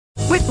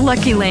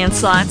Lucky Land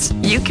Slots,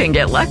 you can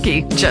get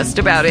lucky just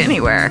about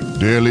anywhere.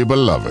 Dearly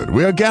beloved,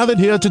 we are gathered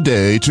here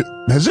today to...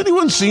 Has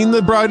anyone seen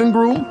the bride and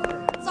groom?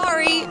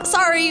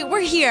 Sorry, we're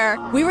here.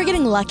 We were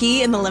getting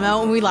lucky in the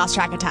limo and we lost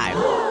track of time.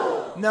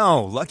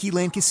 No, Lucky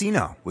Land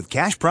Casino, with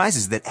cash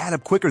prizes that add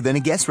up quicker than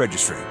a guest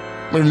registry.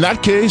 In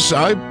that case,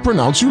 I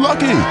pronounce you lucky.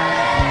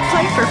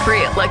 Play for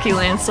free at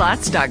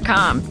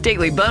LuckyLandSlots.com.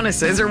 Daily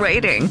bonuses are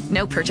waiting.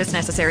 No purchase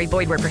necessary.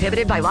 Void where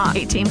prohibited by law.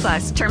 18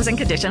 plus. Terms and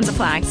conditions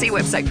apply. See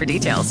website for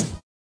details.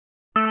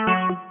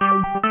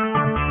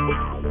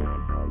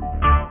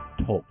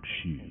 Talk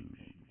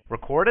shoes.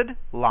 Recorded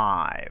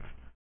live.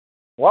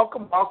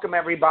 Welcome,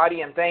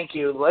 everybody, and thank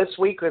you. This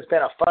week has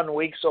been a fun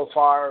week so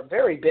far.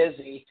 Very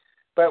busy,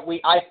 but we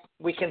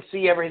can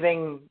see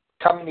everything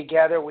coming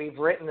together. We've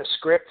written the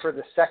script for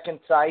the second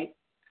site.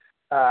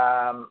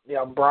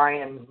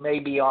 Brian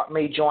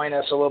may join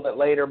us a little bit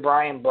later.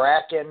 Brian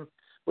Bracken.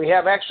 We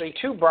have actually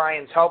two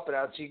Brians helping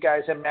us. You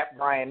guys have met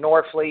Brian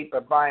Norfleet,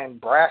 but Brian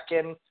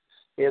Bracken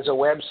is a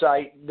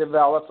website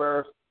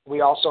developer.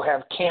 We also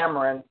have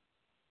Cameron,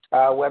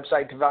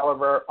 website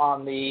developer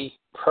on the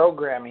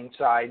programming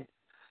side.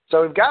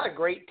 So we've got a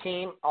great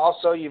team.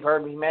 Also, you've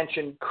heard me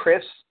mention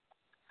Chris.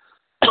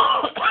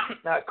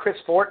 Chris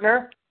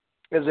Fortner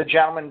is a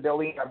gentleman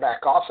building our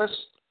back office,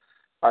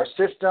 our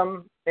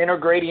system,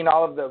 integrating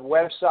all of the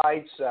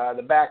websites,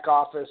 the back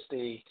office,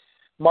 the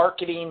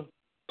marketing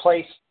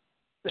place,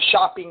 the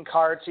shopping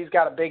carts. He's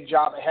got a big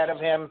job ahead of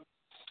him.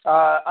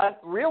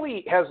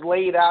 Really has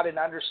laid out and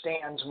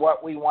understands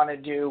what we want to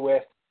do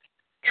with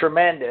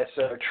Tremendous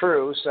or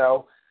True.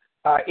 So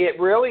it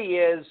really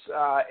is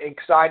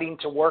exciting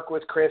to work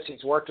with Chris.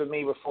 He's worked with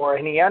me before,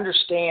 and he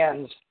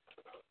understands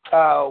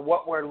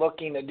what we're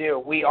looking to do.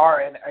 We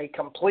are in a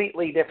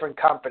completely different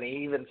company,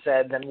 he even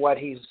said, than what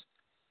he's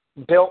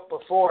built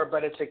before,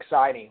 but it's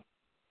exciting.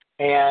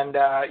 And,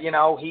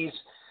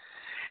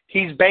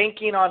 he's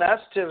banking on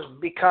us to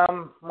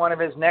become one of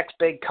his next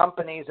big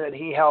companies that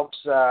he helps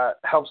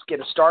get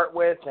a start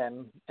with,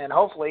 and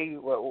hopefully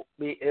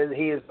he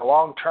is a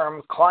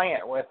long-term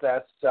client with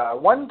us.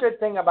 One good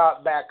thing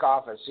about back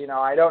office,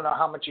 I don't know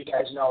how much you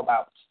guys know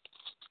about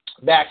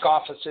back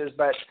offices,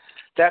 but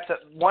that's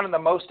one of the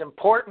most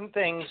important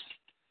things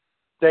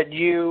that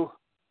you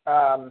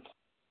have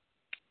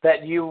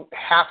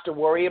to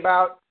worry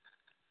about.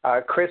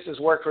 Chris has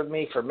worked with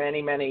me for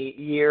many, many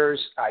years.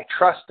 I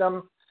trust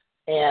him,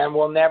 and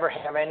we'll never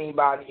have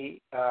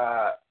anybody,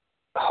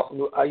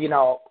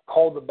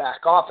 hold the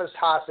back office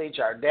hostage,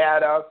 our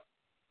data.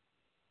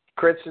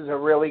 Chris is a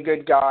really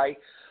good guy,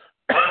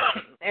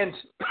 and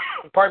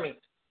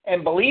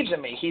and believes in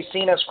me. He's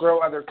seen us grow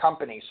other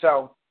companies.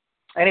 So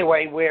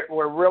anyway,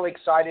 we're really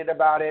excited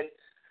about it.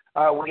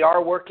 We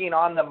are working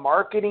on the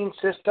marketing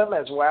system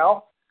as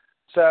well.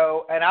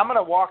 So, and I'm going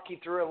to walk you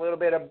through a little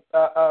bit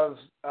of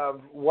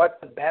what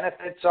the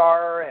benefits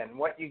are and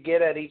what you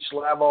get at each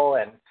level,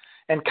 and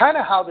kind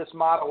of how this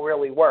model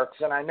really works.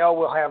 And I know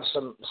we'll have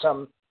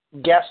some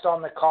guests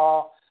on the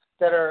call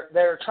that are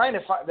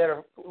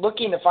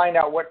looking to find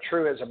out what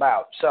True is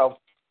about. So,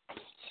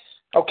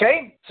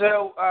 okay.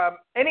 So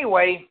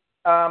anyway,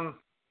 I'm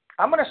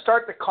going to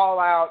start the call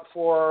out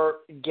for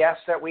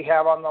guests that we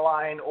have on the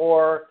line,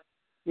 or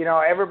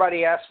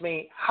everybody asks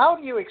me, how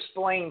do you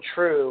explain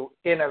True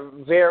in a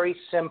very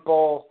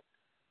simple,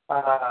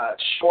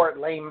 short,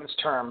 layman's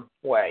term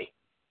way?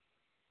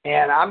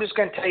 And I'm just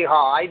going to tell you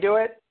how I do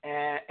it,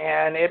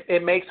 and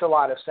it makes a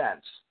lot of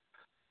sense.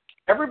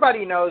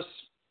 Everybody knows,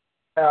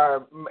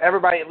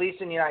 everybody, at least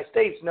in the United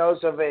States, knows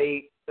of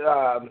a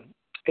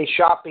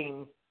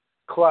shopping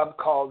club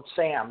called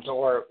Sam's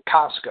or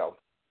Costco.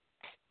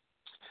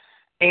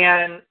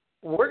 And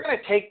we're going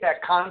to take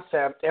that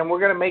concept and we're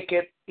going to make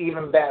it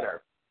even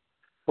better.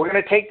 We're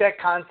going to take that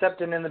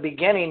concept and in the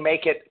beginning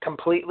make it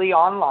completely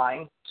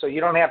online so you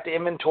don't have to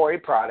inventory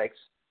products.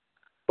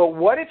 But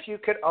what if you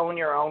could own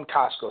your own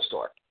Costco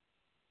store?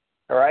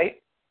 All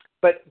right?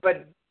 But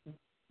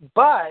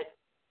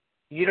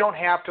you don't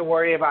have to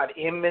worry about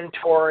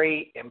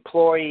inventory,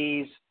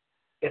 employees.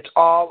 It's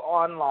all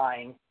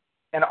online.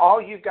 And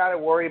all you've got to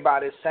worry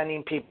about is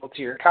sending people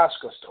to your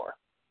Costco store.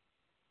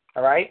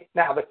 All right?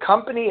 Now, the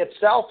company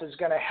itself is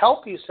going to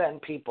help you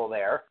send people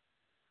there,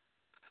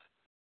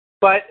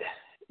 but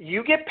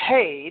you get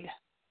paid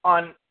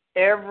on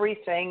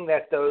everything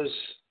that those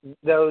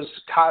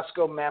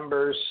Costco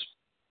members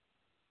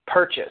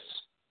purchase.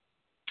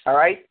 All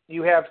right?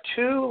 You have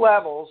two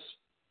levels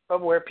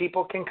of where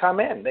people can come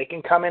in. They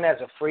can come in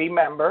as a free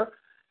member,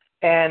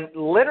 and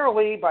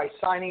literally by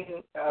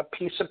signing a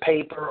piece of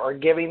paper or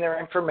giving their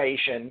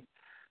information,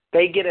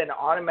 they get an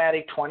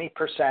automatic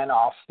 20%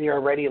 off the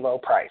already low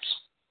price.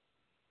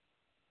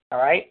 All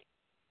right?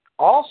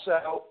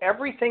 Also,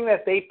 everything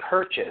that they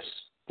purchase,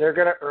 they're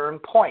going to earn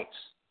points,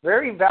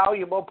 very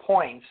valuable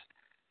points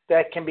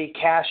that can be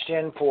cashed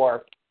in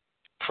for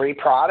free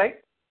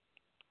product,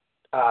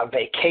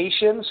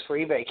 vacations,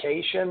 free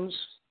vacations,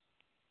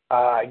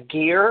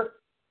 gear,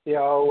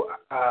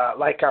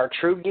 like our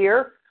True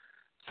gear.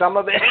 Some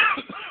of it,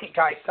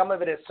 guys, some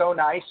of it is so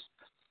nice.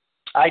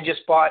 I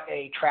just bought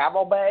a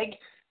travel bag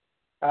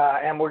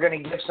and we're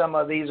going to give some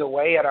of these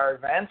away at our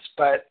events,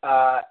 but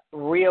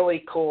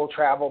really cool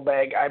travel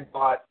bag I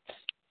bought. I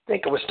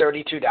think it was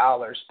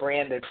 $32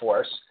 branded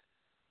for us.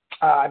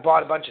 I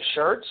bought a bunch of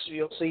shirts.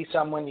 You'll see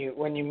some when you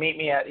meet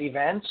me at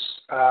events.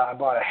 I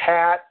bought a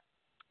hat.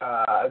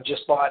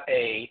 Just bought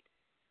a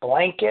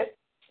blanket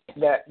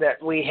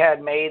that we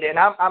had made, and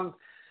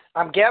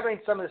I'm gathering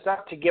some of this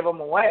up to give them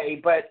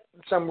away. But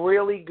some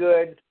really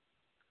good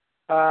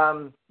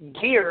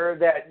gear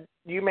that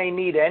you may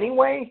need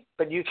anyway,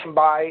 but you can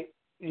buy.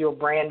 You'll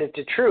brand it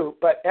to True.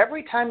 But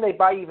every time they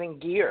buy even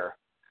gear,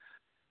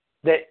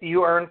 that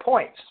you earn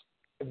points.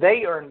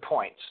 They earn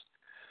points.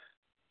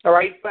 All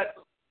right, but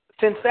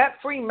since that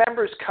free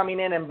member is coming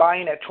in and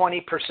buying at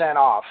 20%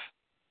 off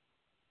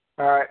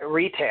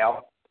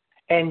retail,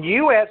 and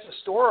you as a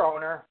store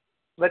owner,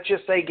 let's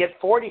just say get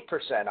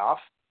 40% off,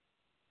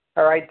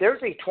 all right,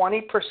 there's a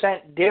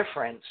 20%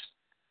 difference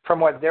from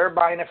what they're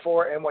buying it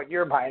for and what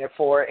you're buying it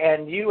for,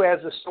 and you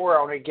as a store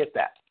owner get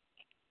that.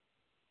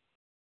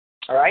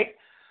 All right?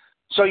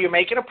 So you're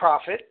making a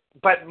profit,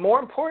 but more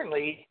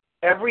importantly,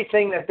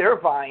 everything that they're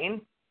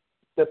buying,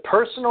 the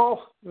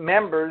personal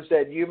members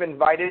that you've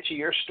invited to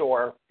your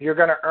store, you're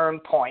going to earn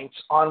points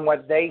on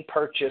what they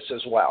purchase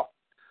as well.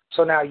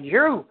 So now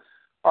you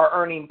are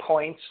earning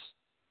points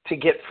to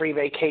get free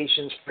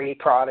vacations, free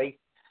product,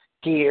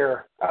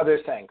 gear, other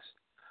things.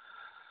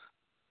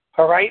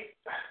 All right?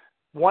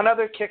 One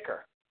other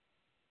kicker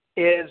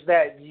is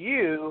that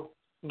you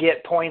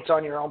get points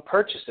on your own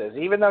purchases.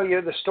 Even though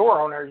you're the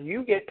store owner,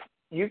 you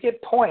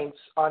get points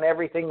on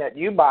everything that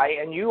you buy,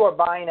 and you are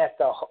buying at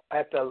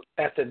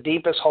the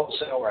deepest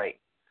wholesale rate.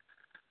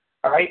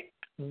 All right?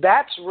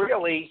 That's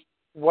really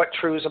what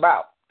True's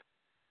about.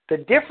 The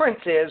difference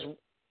is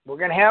we're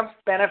going to have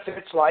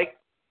benefits like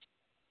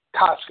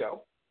Costco.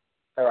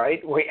 All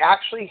right? We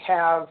actually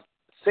have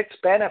 6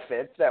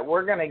 benefits that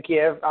we're going to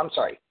give.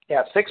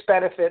 6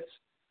 benefits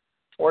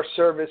or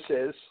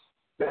services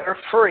that are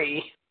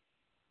free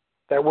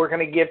that we're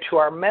going to give to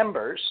our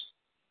members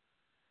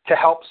to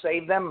help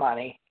save them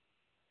money,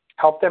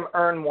 help them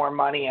earn more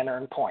money and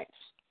earn points.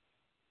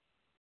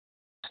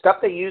 Stuff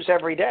they use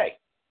every day,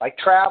 like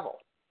travel,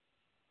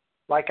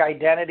 like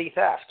identity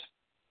theft,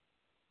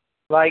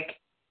 like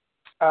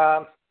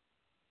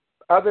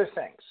other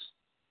things.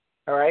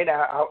 All right,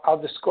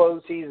 I'll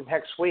disclose these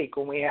next week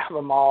when we have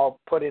them all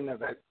put into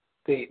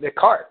the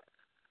cart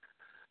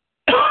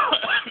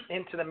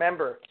into the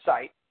member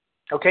site.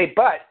 Okay,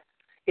 but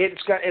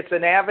it's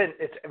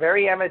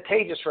very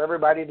advantageous for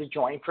everybody to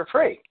join for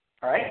free.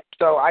 All right,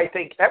 so I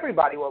think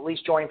everybody will at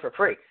least join for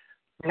free.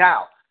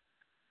 Now,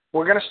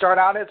 we're going to start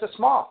out as a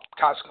small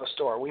Costco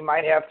store. We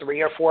might have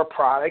 3 or 4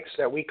 products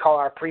that we call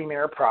our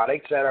premier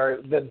products that are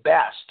the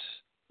best.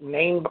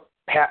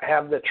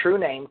 Have the True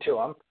name to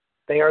them.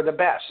 They are the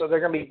best. So they're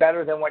going to be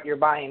better than what you're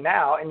buying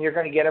now, and you're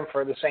going to get them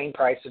for the same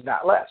price, if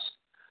not less.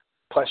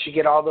 Plus, you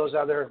get all those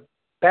other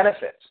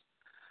benefits.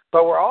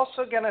 But we're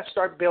also going to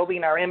start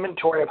building our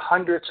inventory of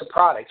hundreds of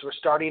products. We're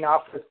starting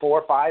off with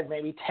 4 or 5,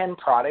 maybe 10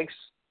 products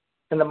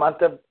in the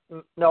month of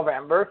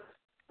November.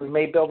 We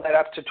may build that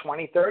up to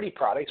 20, 30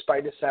 products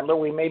by December.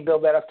 We may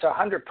build that up to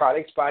 100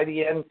 products by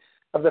the end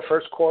of the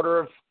first quarter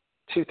of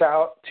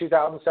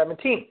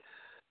 2017.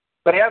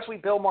 But as we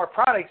build more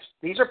products,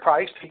 these are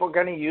products people are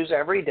going to use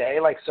every day,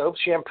 like soaps,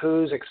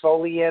 shampoos,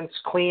 exfoliants,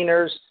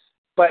 cleaners.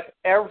 But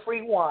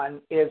every one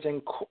is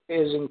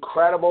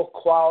incredible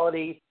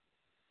quality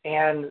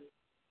and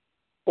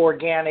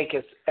organic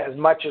as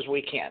much as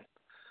we can.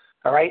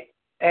 All right?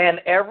 And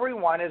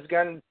everyone is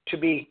going to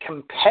be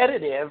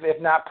competitive,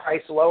 if not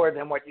priced lower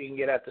than what you can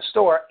get at the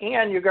store,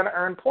 and you're going to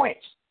earn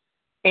points.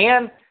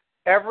 And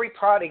every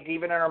product,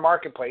 even in our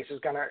marketplace, is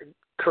going to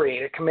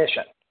create a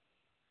commission.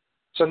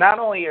 So not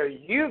only are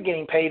you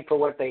getting paid for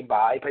what they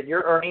buy, but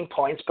you're earning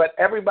points, but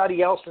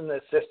everybody else in the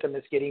system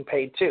is getting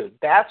paid too.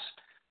 That's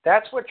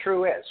what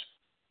True is.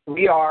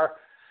 We are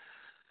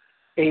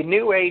a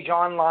new age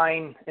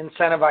online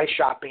incentivized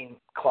shopping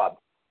club.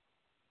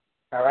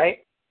 All right?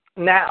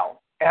 Now,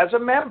 as a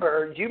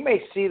member, you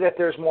may see that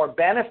there's more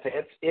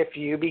benefits if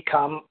you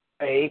become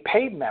a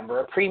paid member,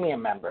 a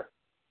premium member.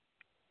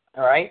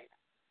 All right?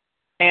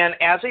 And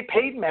as a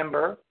paid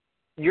member,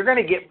 you're going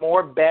to get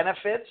more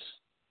benefits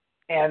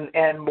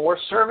and more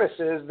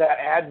services that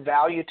add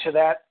value to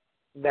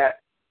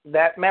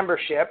that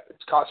membership. It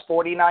costs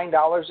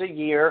 $49 a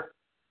year,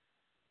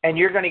 and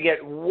you're going to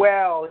get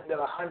well into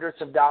the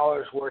hundreds of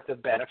dollars worth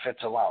of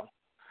benefits alone.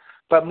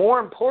 But more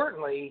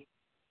importantly,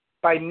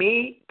 by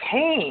me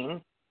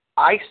paying,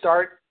 I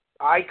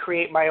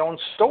create my own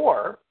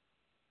store,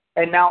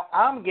 and now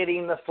I'm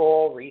getting the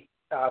full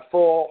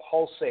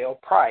wholesale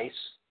price,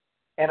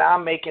 and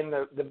I'm making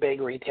the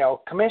big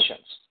retail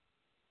commissions.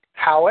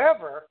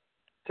 However,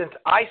 since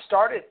I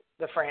started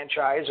the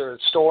franchise or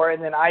store,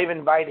 and then I've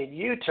invited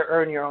you to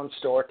earn your own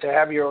store, to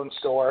have your own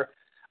store,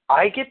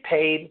 I get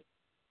paid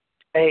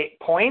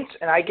points,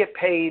 and I get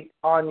paid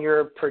on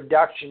your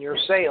production, your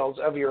sales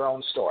of your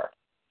own store.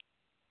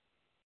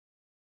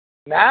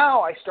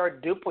 Now I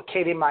start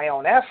duplicating my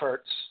own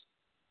efforts,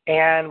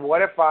 and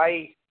what if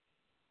I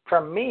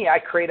from me, I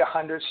create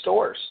 100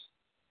 stores.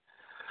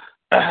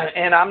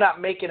 And I'm not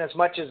making as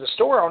much as a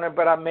store owner,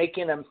 but I'm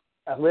making a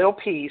little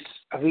piece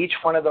of each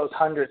one of those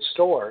 100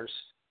 stores.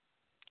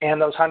 And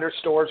those 100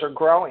 stores are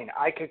growing.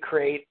 I could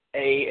create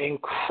an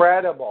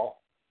incredible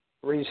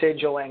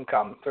residual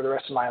income for the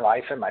rest of my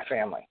life and my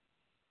family.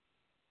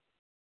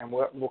 And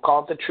we'll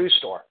call it the True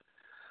Store.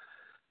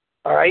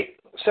 All right?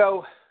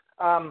 So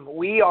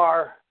we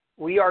are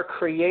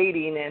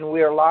creating and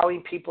we are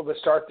allowing people to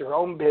start their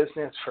own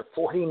business for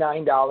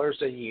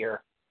 $49 a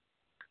year,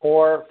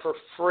 or for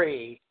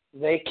free.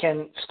 They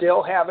can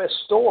still have a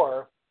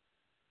store,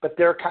 but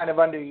they're kind of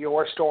under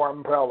your store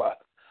umbrella.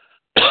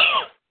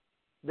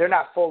 They're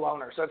not full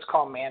owners. Let's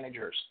call them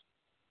managers.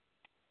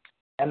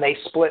 And they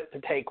split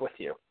the take with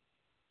you.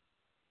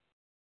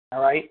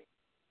 All right?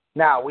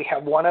 Now, we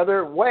have one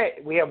other way.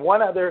 We have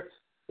one other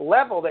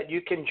level that you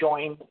can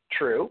join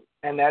True,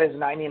 and that is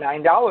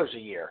 $99 a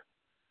year.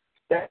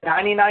 That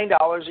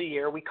 $99 a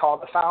year we call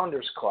the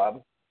Founders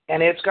Club,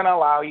 and it's going to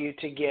allow you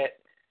to get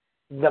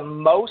the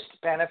most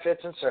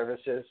benefits and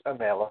services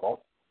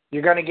available.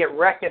 You're going to get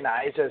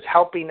recognized as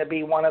helping to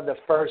be one of the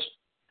first,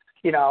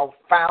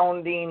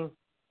 founding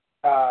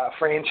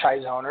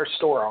franchise owners,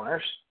 store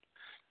owners.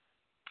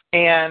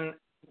 And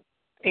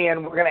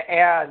we're going to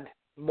add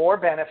more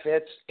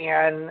benefits,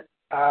 and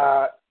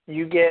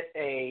you get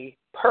a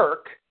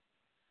perk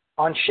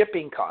on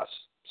shipping costs.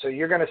 So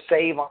you're going to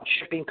save on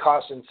shipping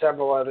costs and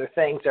several other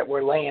things that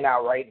we're laying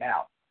out right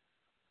now.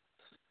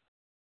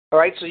 All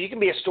right, so you can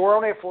be a store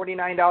owner at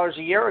 $49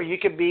 a year, or you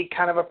could be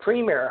kind of a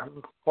premier,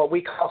 what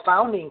we call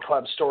founding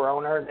club store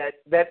owner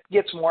that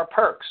gets more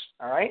perks,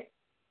 all right?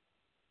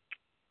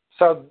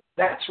 So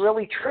that's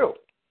really true.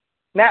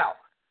 Now,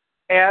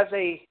 as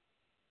a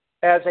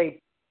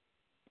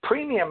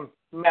premium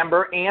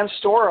member and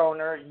store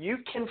owner, you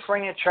can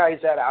franchise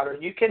that out, or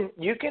you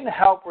can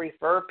help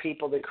refer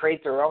people to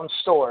create their own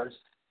stores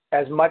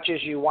as much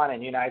as you want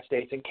in the United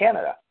States and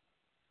Canada.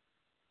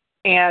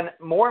 And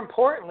more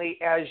importantly,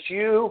 as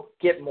you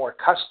get more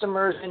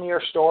customers in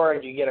your store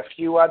and you get a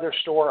few other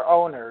store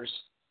owners,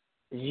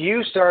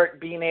 you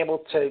start being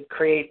able to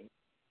create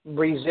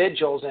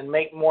residuals and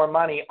make more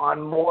money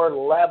on more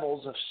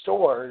levels of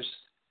stores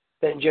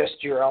than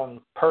just your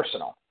own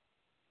personal.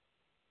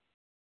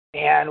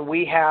 And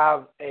we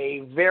have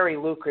a very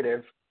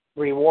lucrative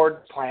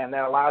reward plan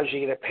that allows you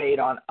to get paid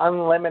on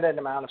unlimited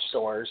amount of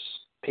stores,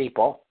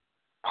 people,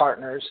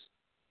 partners,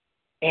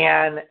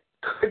 and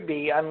could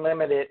be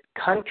unlimited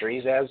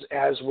countries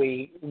as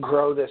we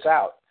grow this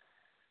out.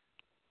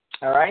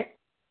 All right?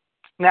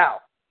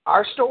 Now,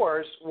 our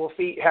stores will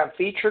have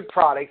featured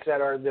products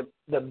that are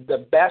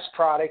the best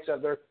products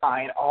of their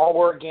kind, all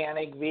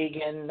organic,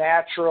 vegan,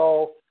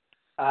 natural,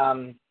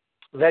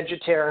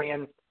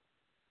 vegetarian,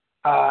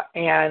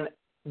 and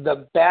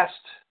the best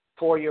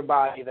for your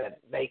body that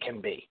they can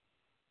be.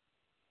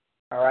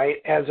 All right.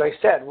 As I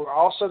said, we're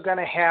also going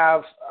to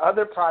have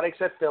other products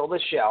that fill the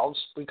shelves.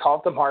 We call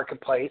it the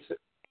marketplace.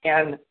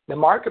 And the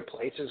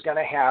marketplace is going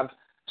to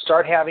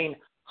start having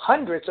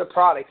hundreds of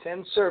products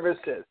and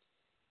services.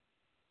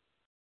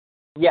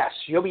 Yes,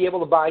 you'll be able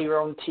to buy your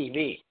own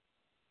TV.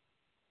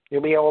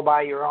 You'll be able to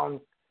buy your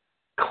own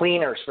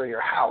cleaners for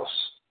your house,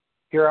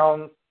 your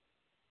own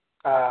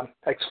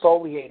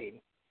exfoliating,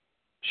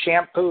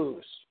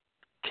 shampoos,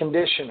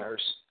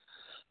 conditioners,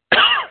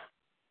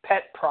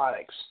 pet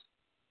products,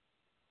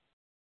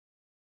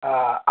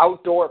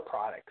 outdoor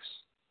products.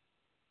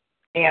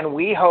 And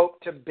we hope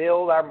to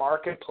build our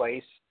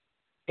marketplace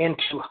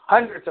into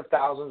hundreds of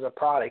thousands of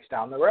products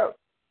down the road.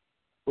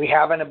 We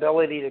have an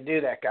ability to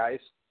do that, guys.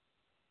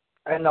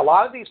 And a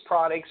lot of these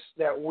products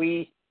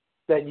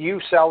that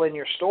you sell in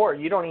your store,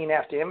 you don't even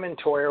have to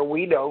inventory, or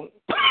we don't.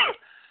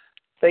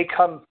 They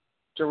come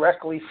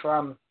directly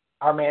from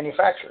our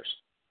manufacturers.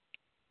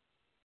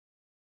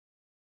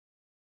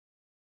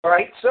 All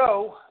right,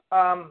 so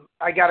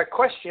I got a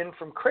question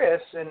from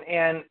Chris,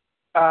 and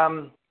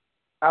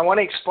I want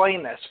to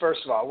explain this. First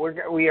of all,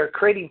 we are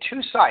creating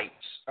two sites.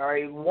 All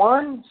right,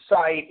 one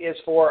site is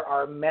for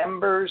our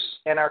members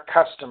and our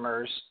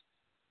customers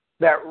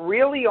that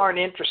really aren't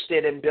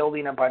interested in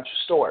building a bunch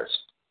of stores.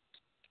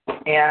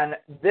 And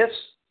this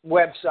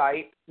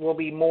website will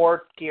be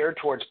more geared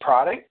towards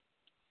product,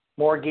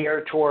 more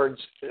geared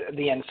towards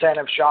the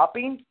incentive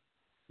shopping,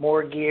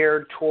 more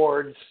geared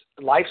towards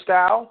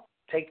lifestyle.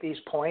 Take these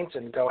points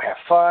and go have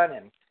fun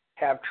and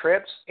have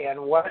trips. And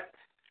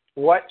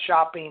what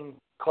shopping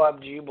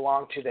club do you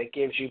belong to that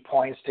gives you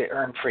points to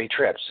earn free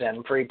trips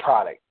and free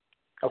product?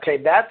 Okay,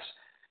 that's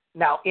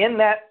now in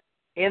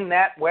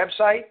that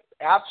website.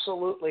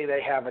 Absolutely,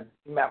 they have a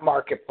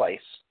marketplace.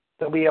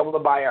 They'll be able to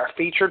buy our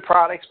featured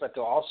products, but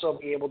they'll also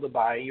be able to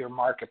buy your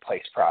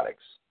marketplace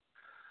products.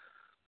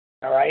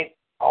 All right,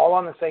 all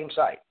on the same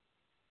site.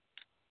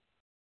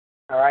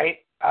 All right,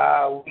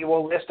 we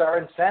will list our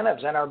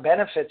incentives and our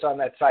benefits on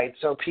that site,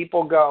 so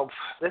people go,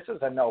 "This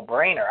is a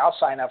no-brainer. I'll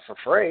sign up for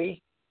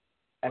free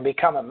and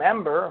become a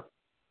member,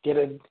 get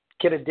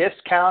a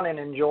discount and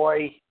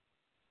enjoy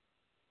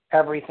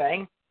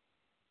everything."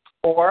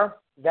 Or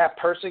that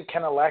person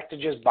can elect to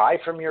just buy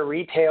from your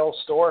retail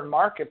store and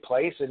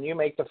marketplace, and you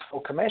make the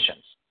full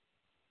commissions.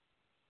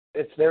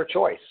 It's their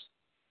choice.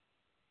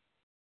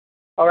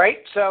 All right,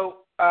 so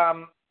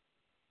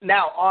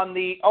now on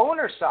the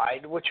owner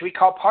side, which we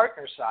call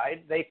partner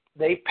side,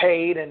 they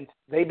paid and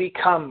they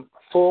become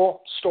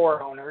full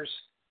store owners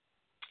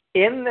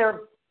in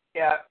their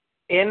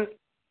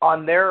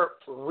on their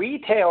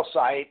retail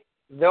site.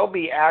 There'll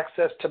be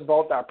access to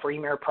both our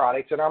premier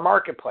products and our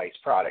marketplace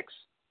products.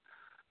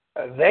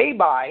 They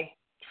buy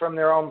from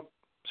their own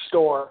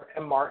store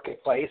and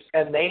marketplace,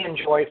 and they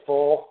enjoy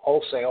full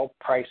wholesale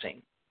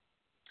pricing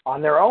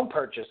on their own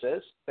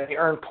purchases. They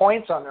earn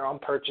points on their own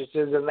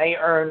purchases, and they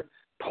earn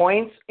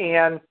points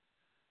and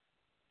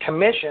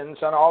commissions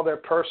on all their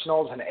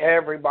personals and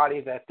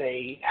everybody that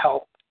they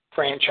help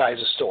franchise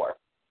a store.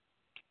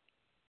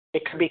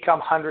 It can become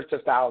hundreds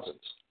of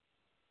thousands.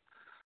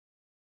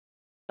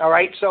 All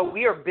right, so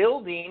we are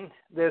building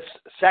this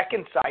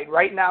second site.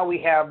 Right now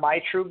we have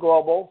BREW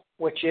Global,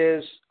 which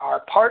is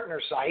our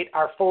partner site,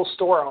 our full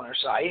store owner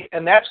site,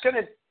 and that's going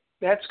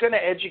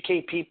to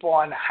educate people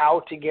on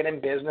how to get in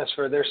business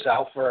for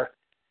themselves for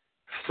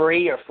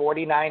free or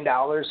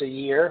 $49 a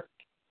year.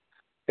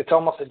 It's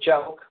almost a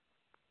joke,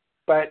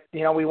 but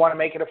we want to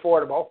make it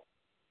affordable.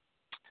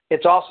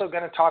 It's also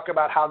going to talk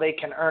about how they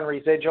can earn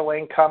residual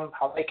income,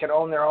 how they can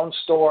own their own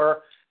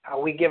store,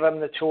 how we give them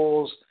the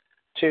tools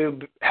to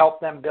help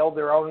them build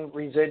their own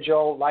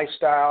residual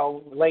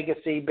lifestyle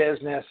legacy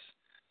business.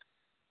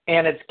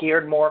 And it's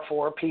geared more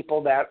for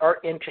people that are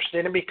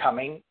interested in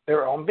becoming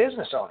their own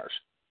business owners.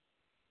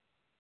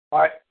 All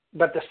right,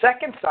 but the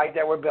second site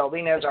that we're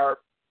building is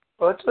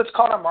let's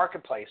call it our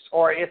marketplace,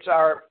 or it's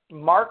our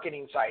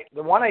marketing site.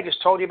 The one I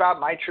just told you about,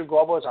 BREW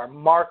Global, is our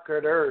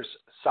marketers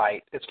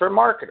site. It's for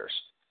marketers.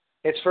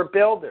 It's for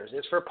builders.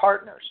 It's for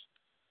partners.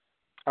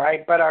 All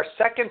right, but our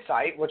second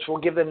site, which we'll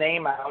give the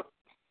name out,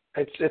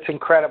 it's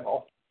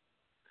incredible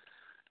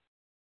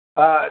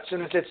as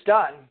soon as it's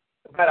done.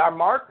 But our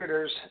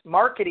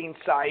marketing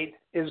site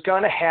is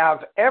going to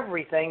have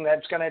everything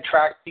that's going to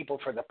attract people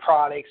for the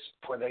products,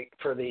 for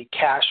the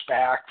cash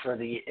back, for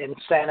the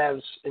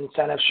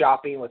incentive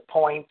shopping with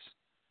points,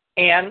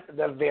 and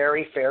the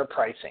very fair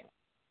pricing.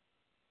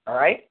 All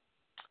right?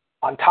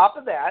 On top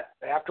of that,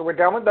 after we're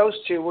done with those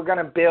two, we're going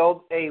to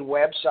build a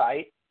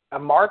website, a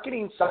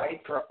marketing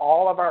site for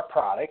all of our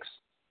products,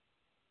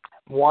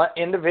 one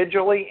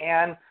individually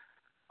and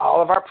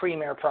all of our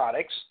premier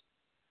products.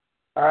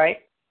 All right?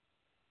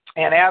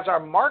 And as our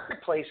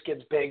marketplace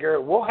gets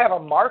bigger, we'll have a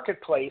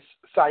marketplace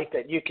site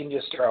that you can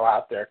just throw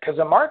out there, because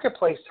a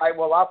marketplace site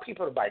will allow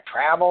people to buy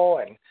travel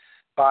and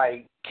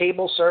buy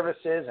cable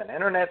services and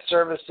internet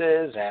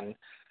services and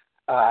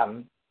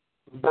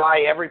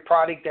buy every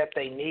product that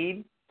they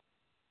need.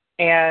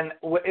 And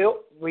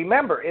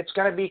remember, it's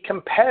going to be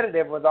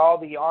competitive with all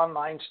the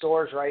online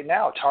stores right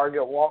now,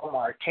 Target,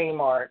 Walmart,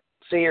 Kmart,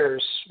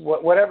 Sears,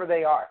 whatever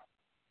they are.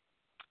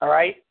 All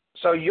right?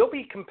 So you'll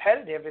be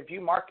competitive if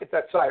you market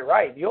that site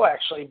right. You'll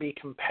actually be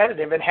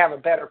competitive and have a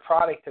better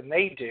product than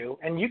they do,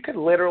 and you could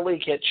literally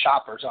get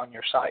shoppers on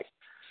your site,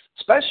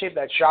 especially if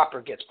that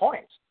shopper gets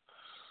points.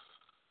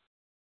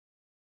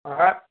 All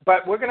right,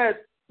 but we're going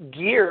to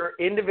gear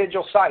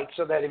individual sites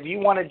so that if you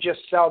want to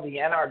just sell the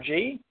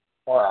NRG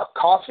or our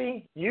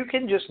coffee, you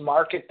can just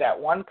market that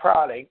one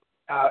product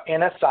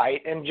in a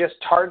site and just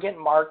target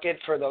market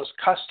for those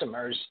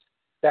customers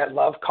that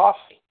love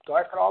coffee. Go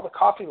after all the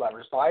coffee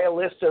lovers. Buy a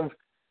list of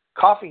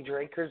coffee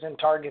drinkers and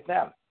target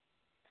them.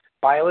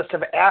 Buy a list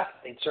of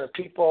athletes or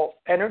people,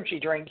 energy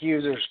drink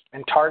users,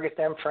 and target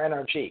them for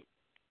NRG.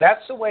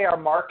 That's the way our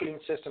marketing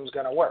system is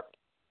going to work.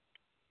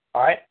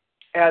 All right?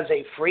 As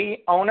a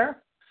free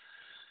owner,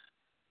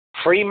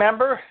 free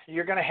member,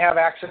 you're going to have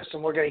access,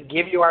 and we're going to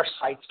give you our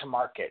sites to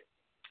market.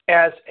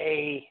 As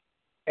a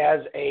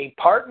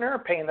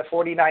partner paying the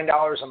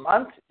 $49 a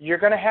month, you're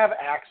going to have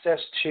access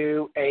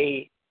to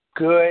a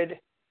good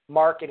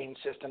marketing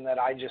system that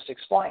I just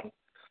explained.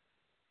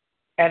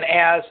 And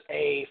as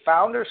a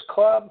Founders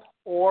Club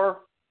or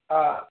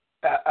a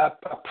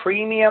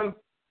premium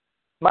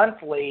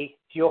monthly,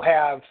 you'll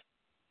have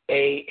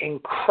an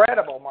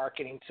incredible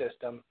marketing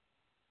system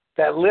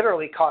that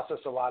literally costs us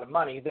a lot of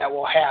money, that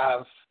will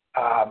have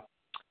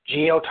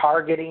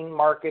geo-targeting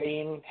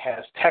marketing,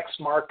 has text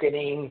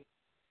marketing,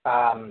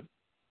 ties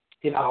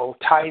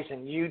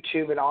in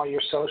YouTube and all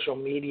your social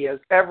medias,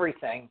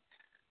 everything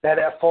that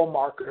a full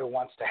marketer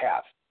wants to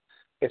have.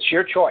 It's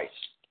your choice.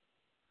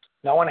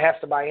 No one has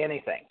to buy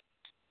anything,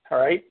 all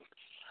right?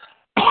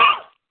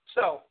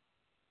 So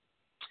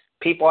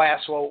people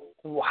ask, well,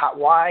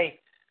 why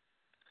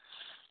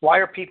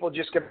are people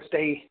just going to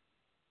stay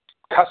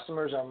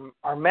customers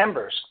or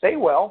members? They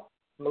will.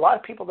 A lot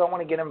of people don't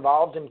want to get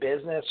involved in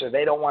business, or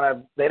they don't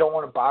want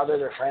to bother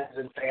their friends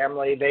and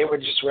family. They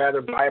would just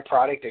rather buy a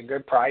product at a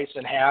good price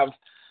and have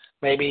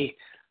maybe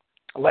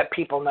let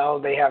people know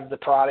they have the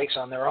products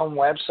on their own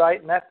website,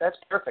 and that's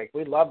perfect.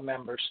 We love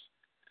members.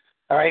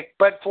 All right,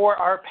 but for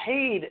our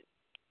paid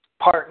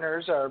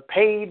partners, our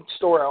paid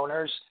store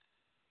owners,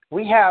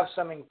 we have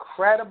some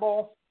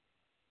incredible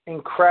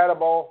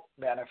incredible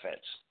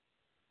benefits.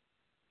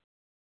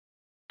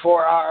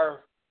 For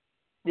our,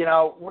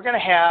 we're going to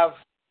have,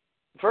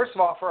 first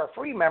of all, for our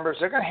free members,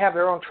 they're going to have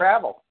their own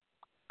travel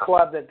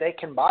club that they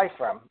can buy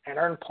from and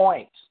earn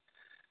points.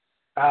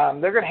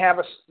 They're going to have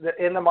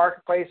in the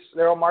marketplace,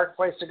 their own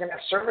marketplace, they're going to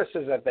have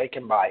services that they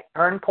can buy,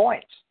 earn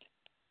points.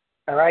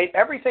 All right?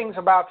 Everything's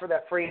about for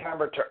that free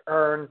member to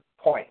earn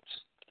points.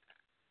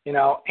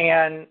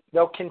 And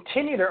they'll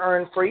continue to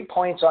earn free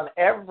points on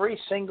every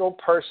single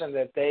person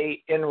that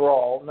they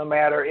enroll, no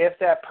matter if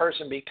that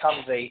person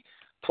becomes a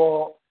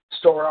full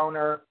store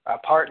owner, a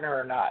partner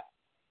or not.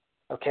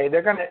 Okay,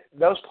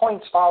 those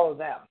points follow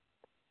them.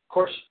 Of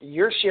course,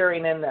 you're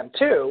sharing in them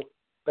too,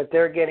 but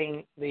they're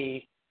getting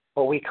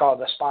what we call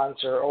the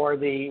sponsor or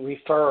the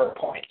referrer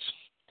points.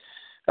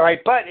 All right,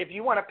 but if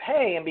you want to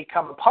pay and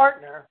become a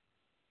partner,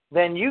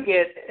 then you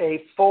get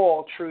a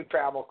full True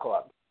Travel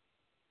Club.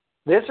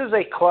 This is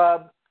a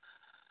club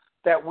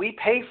that we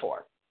pay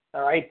for,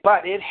 all right,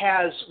 but it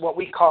has what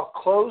we call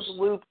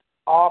closed-loop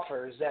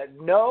offers that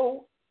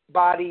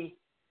nobody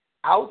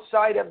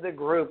outside of the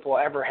group will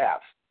ever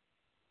have.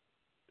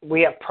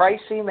 We have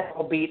pricing that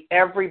will beat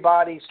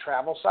everybody's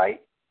travel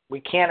site. We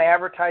can't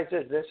advertise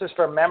this. This is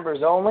for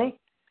members only.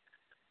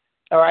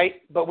 All right,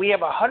 but we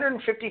have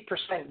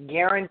 150%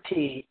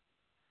 guarantee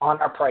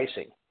on our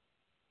pricing.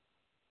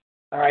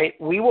 All right,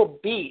 we will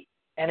beat,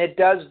 and it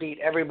does beat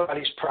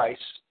everybody's price.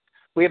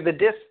 We have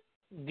the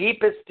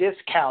deepest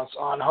discounts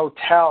on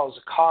hotels,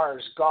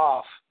 cars,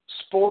 golf,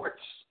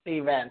 sports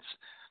events,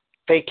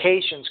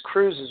 vacations,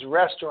 cruises,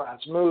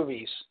 restaurants,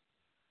 movies,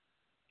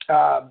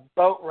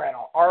 boat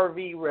rental,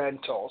 RV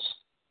rentals,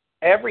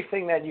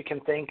 everything that you can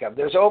think of.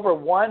 There's over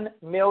 1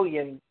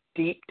 million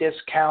deep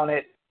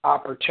discounted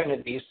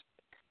opportunities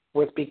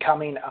with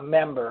becoming a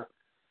member,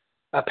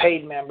 a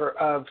paid member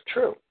of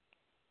True.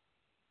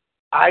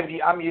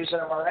 I'm using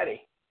them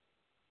already.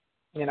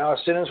 As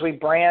soon as we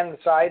brand the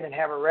site and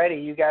have it ready,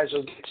 you guys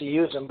will get to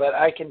use them. But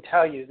I can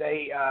tell you,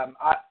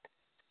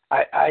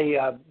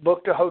 I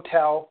booked a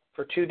hotel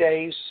for 2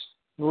 days,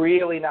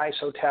 really nice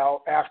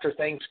hotel after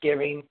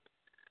Thanksgiving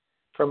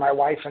for my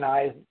wife and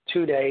I,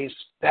 2 days.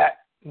 That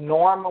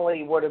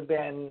normally would have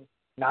been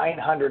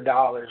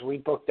 $900. We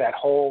booked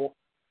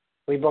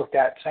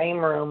that same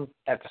room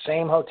at the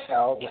same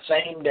hotel, the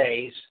same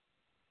days,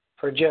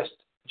 for just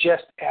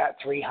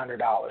at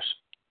 $300.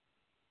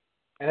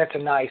 And it's a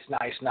nice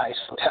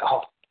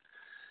hotel.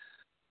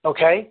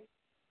 Okay?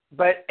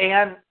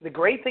 And the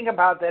great thing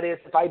about that is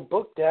if I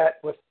book that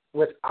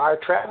with our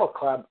travel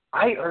club,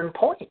 I earn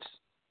points.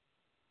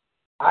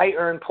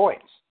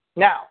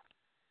 Now,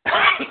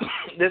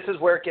 this is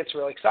where it gets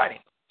really exciting.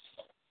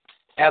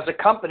 As a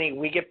company,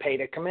 we get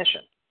paid a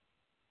commission.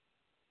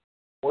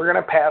 We're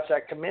going to pass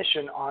that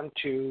commission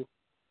into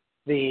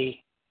the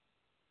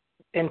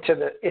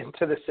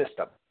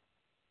system.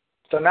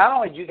 So not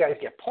only do you guys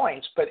get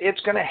points, but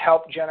it's going to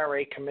help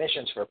generate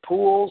commissions for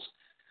pools,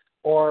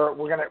 or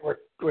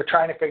we're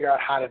trying to figure out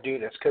how to do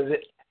this because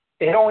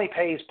it only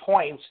pays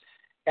points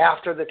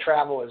after the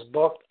travel is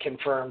booked,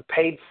 confirmed,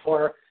 paid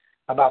for,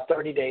 about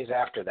 30 days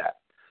after that.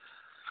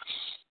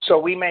 So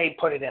we may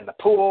put it in the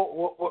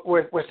pool.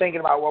 We're thinking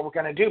about what we're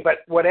going to do, but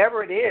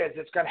whatever it is,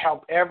 it's going to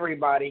help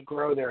everybody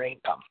grow their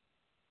income.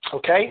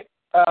 Okay.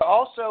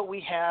 Also, we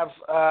have,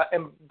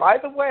 and by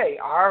the way,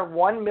 our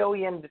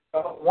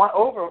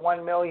over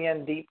 1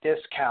 million deep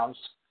discounts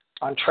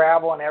on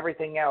travel and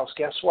everything else.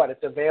 Guess what?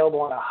 It's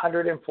available in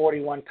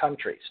 141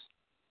 countries.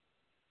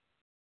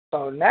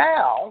 So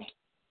now,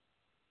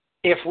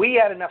 if we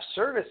add enough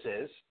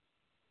services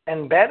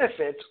and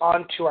benefits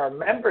onto our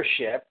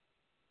membership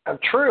of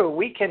True,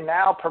 we can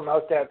now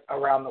promote that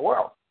around the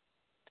world.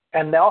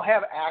 And they'll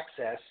have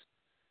access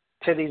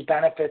to these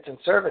benefits and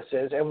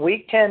services, and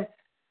we can,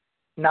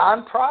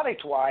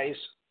 non-product-wise,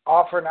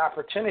 offer an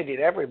opportunity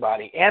to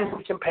everybody, and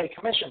we can pay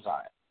commissions on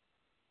it.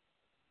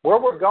 Where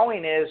we're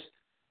going is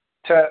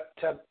to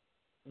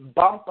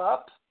bump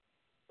up,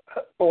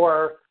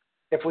 or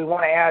if we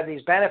want to add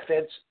these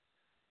benefits,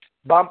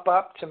 bump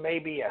up to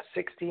maybe a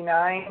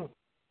 69,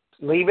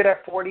 leave it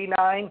at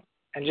 49,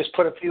 and just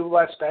put a few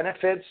less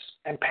benefits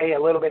and pay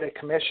a little bit of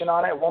commission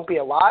on it. It won't be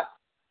a lot,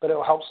 but it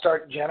will help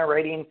start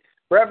generating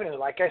revenue.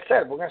 Like I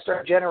said, we're going to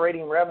start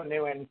generating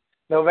revenue in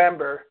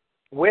November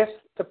with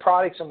the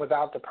products and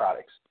without the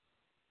products.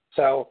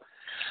 So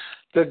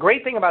the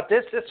great thing about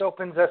this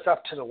opens us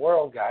up to the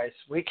world, guys.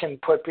 We can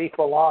put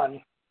people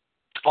on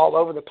all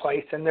over the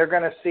place, and they're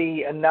going to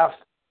see enough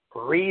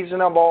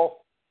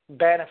reasonable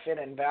benefit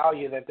and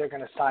value that they're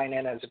going to sign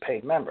in as a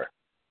paid member.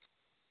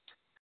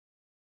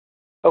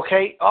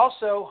 Okay,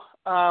 also,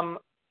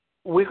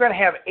 we're going to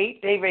have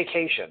 8-day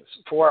vacations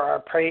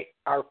for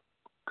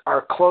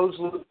our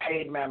closed-loop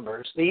paid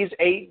members. These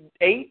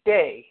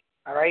 8-day,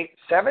 all right,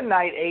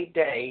 7-night,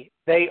 8-day,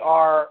 they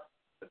are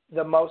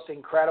the most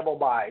incredible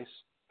buys.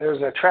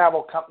 There's a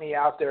travel company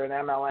out there, an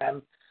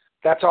MLM.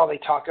 That's all they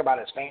talk about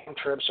is fan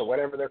trips or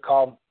whatever they're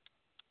called.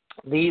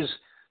 These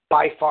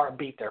by far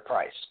beat their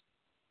price.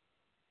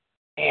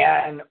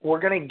 And we're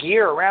going to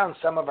gear around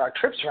some of our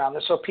trips around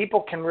this so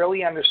people can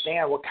really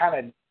understand what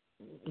kind of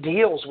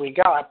deals we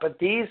got, but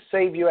these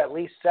save you at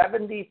least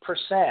 70%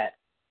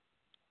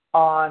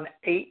 on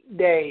 8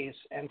 days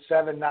and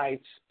 7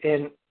 nights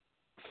in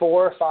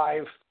 4 or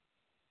 5,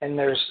 and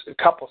there's a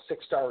couple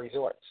 6-star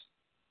resorts.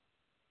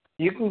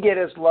 You can get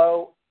as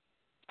low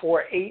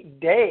for 8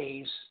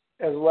 days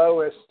as low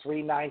as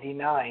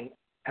 $399,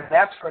 and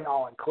that's for an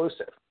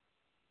all-inclusive.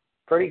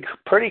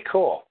 Pretty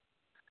cool.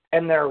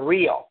 And they're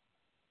real.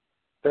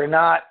 They're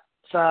not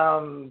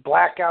some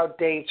blackout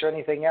dates or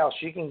anything else.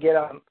 You can get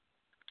them,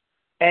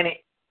 and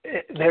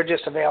they're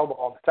just available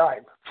all the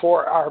time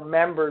for our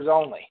members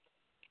only.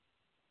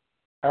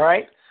 All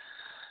right?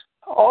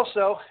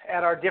 Also,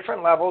 at our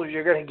different levels,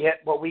 you're going to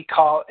get what we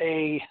call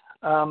a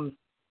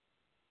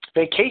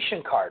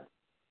vacation card.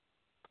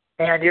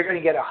 And you're going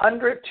to get a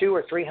 $100, $200,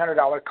 or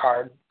 $300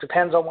 card,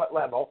 depends on what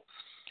level.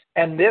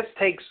 And this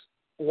takes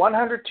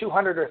 $100,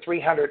 $200, or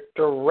 $300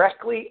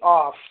 directly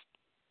off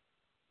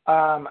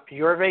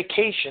your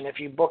vacation if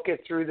you book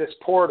it through this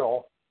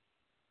portal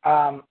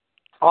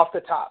off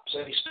the top. So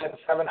if you spend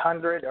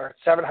 $700 or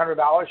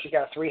 $700, you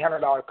got a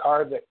 $300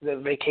 card that the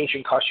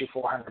vacation costs you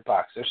 $400.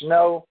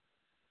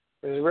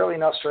 There's really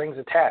no strings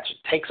attached.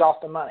 It takes off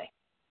the money.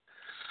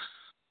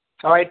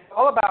 All right,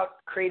 all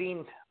about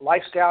creating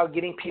lifestyle,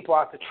 getting people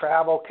out to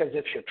travel, because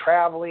if you're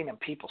traveling and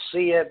people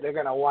see it, they're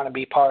going to want to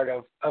be part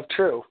of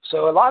TREW.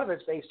 So a lot of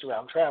it's based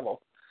around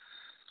travel.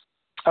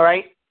 All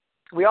right,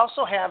 we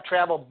also have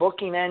travel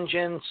booking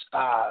engines,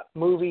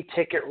 movie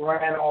ticket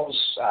rentals,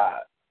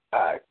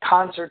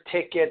 concert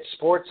tickets,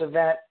 sports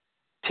event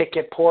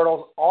ticket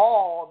portals,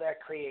 all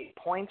that create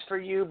points for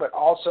you, but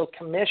also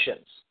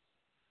commissions.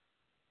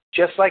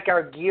 Just like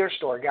our gear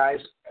store, guys.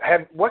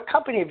 What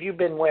company have you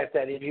been with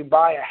that if you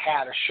buy a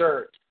hat, a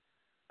shirt,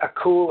 a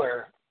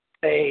cooler,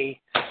 a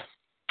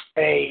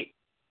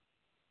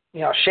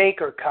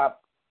shaker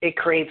cup, it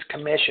creates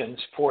commissions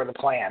for the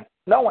plan?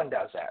 No one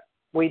does that.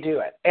 We do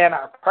it. And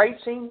our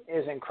pricing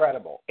is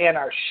incredible. And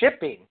our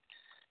shipping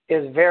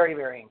is very,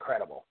 very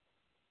incredible.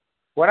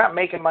 We're not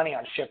making money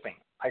on shipping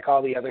like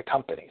all the other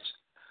companies.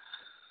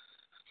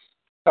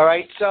 All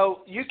right,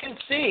 so you can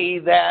see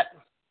that,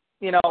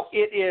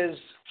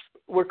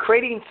 we're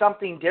creating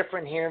something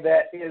different here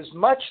that is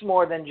much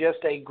more than just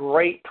a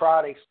great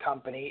products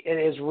company. It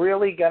is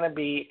really going to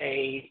be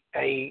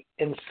a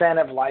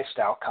incentive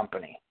lifestyle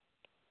company.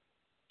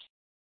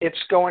 It's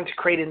going to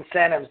create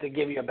incentives to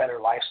give you a better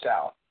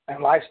lifestyle.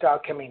 And lifestyle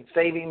can mean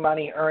saving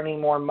money,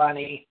 earning more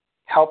money,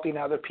 helping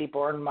other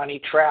people earn money,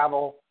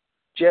 travel,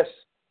 just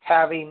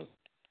having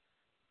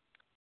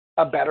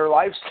a better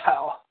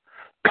lifestyle.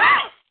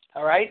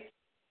 All right?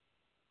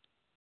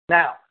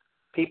 Now,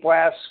 people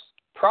ask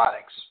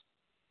products.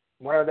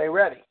 When are they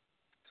ready?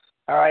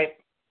 All right.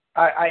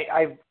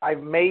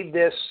 I've made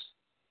this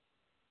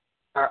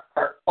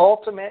our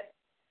ultimate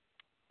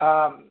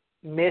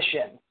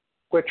mission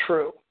with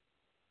TREW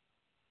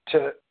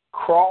to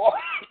crawl.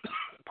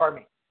 Pardon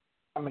me.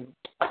 I'm going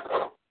to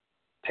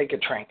take a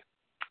drink.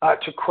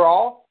 To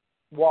crawl,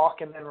 walk,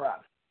 and then run.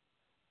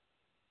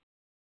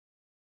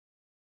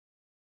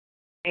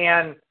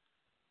 And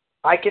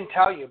I can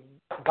tell you,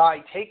 by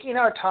taking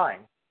our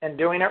time and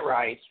doing it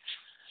right,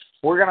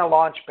 we're going to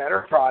launch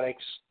better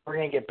products. We're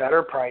going to get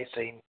better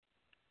pricing,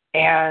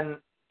 and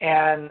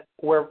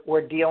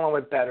we're dealing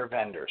with better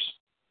vendors.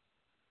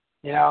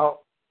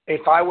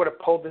 If I would have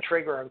pulled the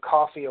trigger on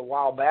coffee a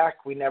while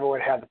back, we never would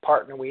have had the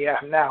partner we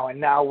have now.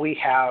 And now we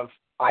have,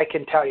 I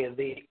can tell you,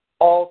 the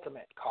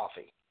ultimate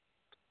coffee,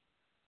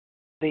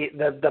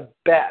 the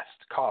best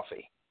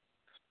coffee.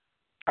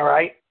 All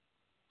right.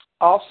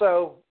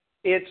 Also,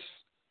 it's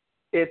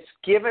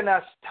given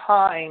us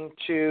time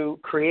to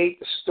create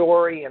the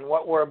story and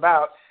what we're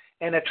about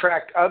and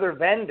attract other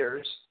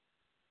vendors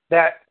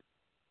that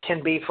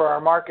can be for our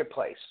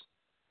marketplace.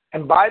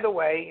 And by the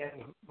way,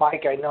 and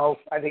Mike,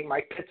 I think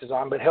Mike Pitts is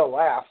on, but he'll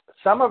laugh.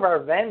 Some of our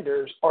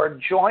vendors are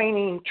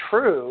joining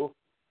TREW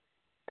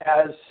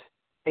as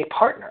a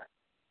partner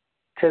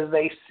because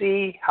they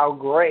see how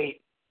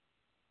great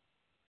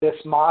this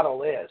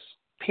model is.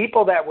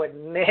 People that would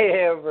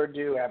never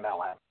do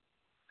MLM.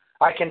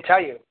 I can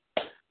tell you,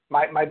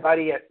 my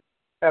buddy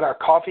at our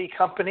coffee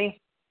company,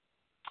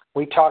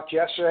 we talked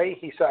yesterday.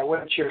 He said, I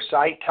went to your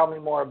site. Tell me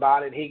more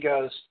about it. He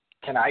goes,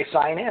 can I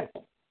sign in?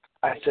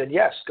 I said,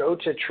 yes. Go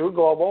to TREW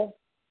Global,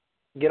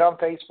 get on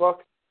Facebook,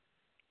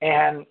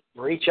 and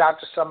reach out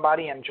to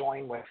somebody and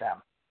join with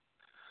them.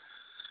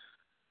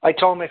 I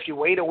told him if you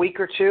wait a week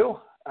or two,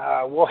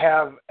 we'll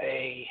have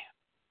a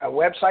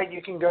website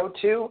you can go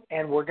to,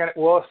 and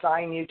we'll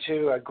assign you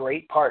to a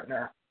great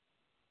partner.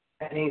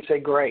 And he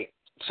said, great.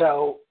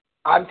 So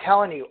I'm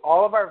telling you,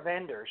 all of our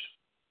vendors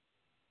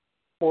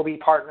will be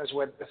partners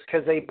with us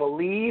because they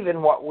believe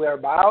in what we're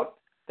about.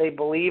 They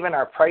believe in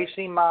our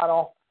pricing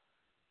model.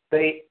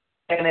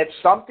 And it's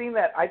something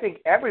that I think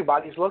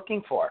everybody's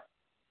looking for.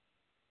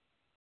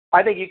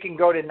 I think you can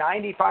go to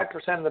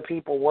 95% of the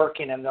people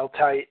working and they'll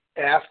tell you,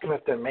 ask them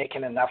if they're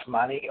making enough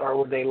money or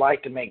would they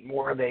like to make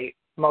more. They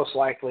most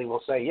likely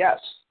will say yes.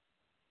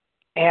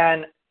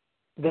 And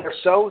they're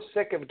so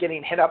sick of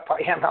getting hit up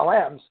by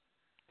MLMs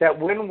that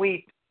when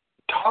we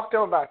talk to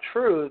them about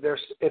True,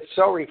 it's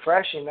so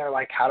refreshing. They're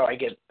like, how do I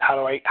get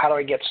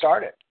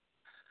started?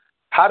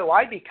 How do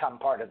I become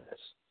part of this?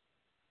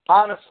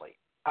 Honestly,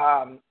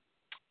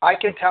 I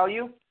can tell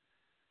you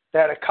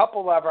that a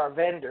couple of our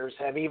vendors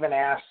have even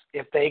asked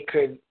if they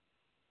could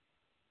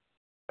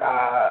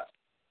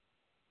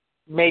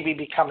maybe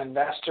become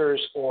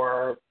investors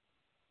or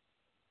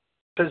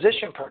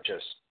position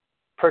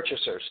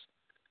purchasers.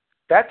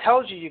 That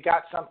tells you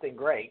got something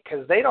great,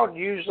 because they don't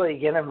usually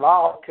get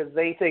involved because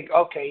they think,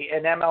 okay,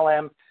 an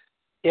MLM,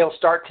 it'll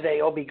start today,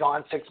 it'll be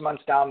gone 6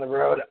 months down the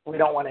road. We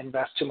don't want to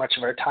invest too much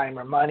of our time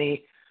or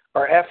money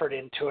or effort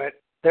into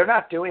it. They're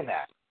not doing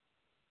that.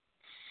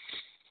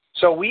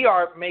 So we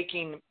are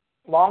making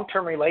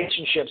long-term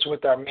relationships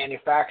with our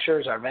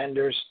manufacturers, our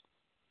vendors.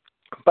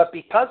 But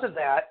because of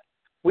that,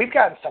 we've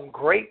gotten some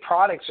great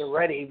products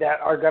already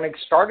that are going to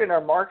start in our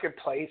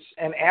marketplace.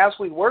 And as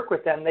we work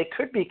with them, they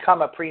could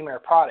become a premier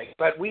product.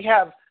 But we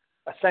have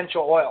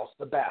essential oils,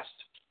 the best.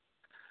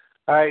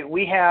 All right,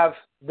 we have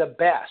the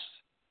best.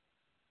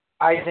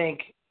 I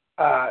think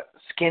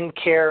skin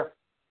care,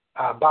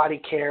 body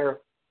care,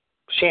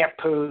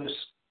 shampoos,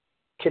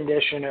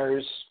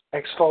 conditioners,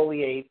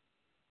 exfoliator.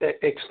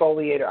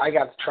 I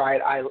got to try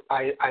it.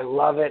 I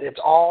love it. It's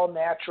all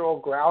natural,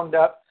 ground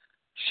up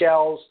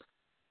shells,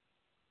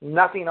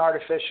 nothing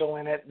artificial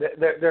in it.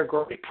 They're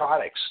great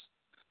products.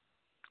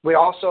 We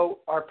also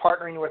are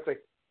partnering with a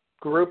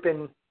group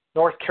in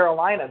North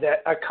Carolina,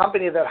 a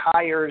company that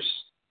hires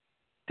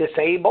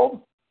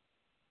disabled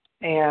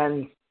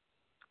and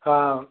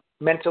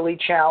mentally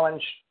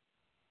challenged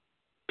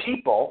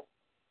people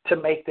to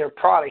make their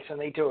products, and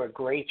they do a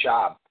great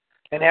job.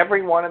 And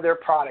every one of their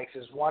products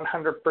is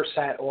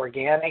 100%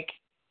 organic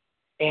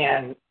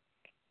and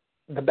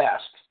the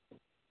best.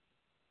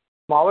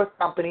 Smaller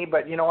company,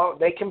 but you know what?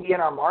 They can be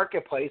in our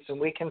marketplace and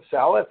we can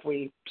sell. If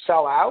we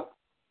sell out,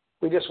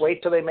 we just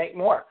wait till they make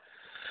more.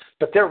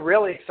 But they're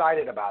really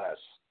excited about us.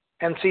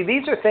 And see,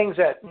 these are things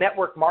that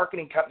network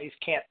marketing companies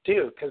can't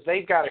do, because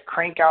they've got to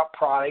crank out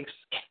products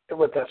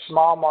with a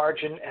small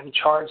margin and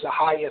charge the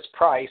highest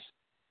price.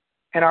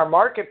 And our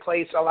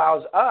marketplace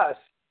allows us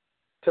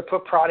to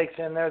put products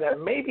in there that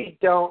maybe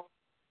don't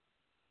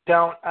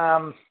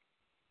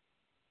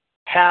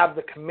have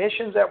the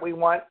commissions that we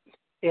want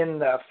in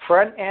the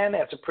front end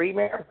as a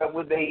premier, but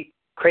would they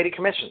create a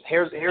commission?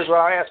 Here's what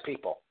I ask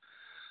people.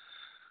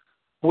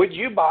 Would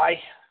you buy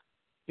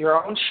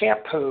your own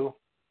shampoo,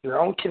 your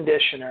own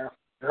conditioner,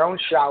 your own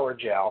shower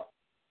gel,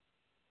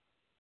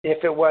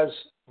 if it was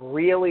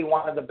really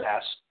one of the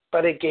best,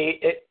 but it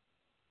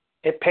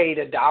paid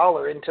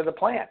 $1 into the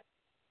plan?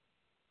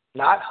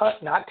 Not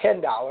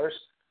 $10,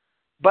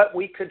 but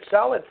we could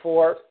sell it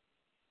for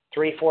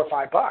 $3, $4,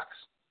 $5.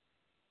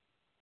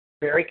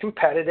 Very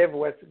competitive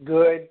with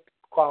good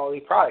quality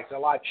products, a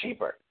lot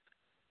cheaper.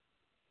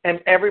 And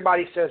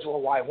everybody says,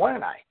 well, why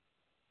wouldn't I?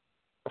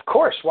 Of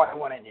course, why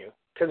wouldn't you?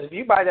 Because if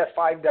you buy that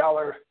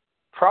 $5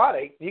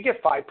 product, you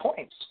get 5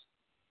 points.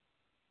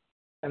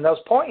 And those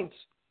points,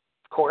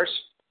 of course,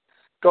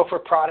 go for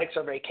products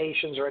or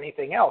vacations or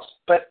anything else.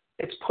 But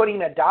it's putting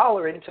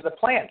 $1 into the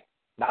plan.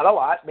 Not a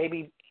lot,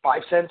 maybe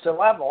 5 cents a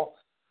level.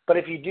 But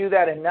if you do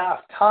that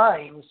enough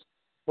times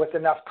with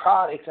enough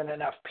products and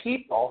enough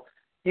people,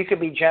 you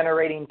could be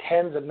generating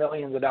tens of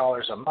millions of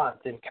dollars a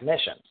month in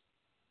commissions.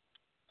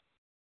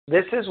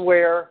 This is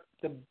where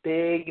the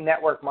big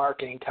network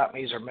marketing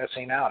companies are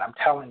missing out, I'm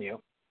telling you.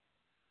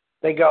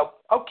 They go,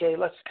 okay,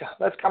 let's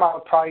come out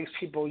with products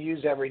people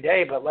use every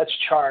day, but let's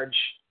charge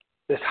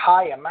this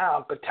high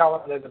amount, but tell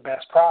them they're the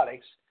best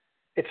products.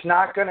 It's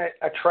not going to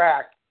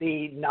attract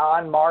the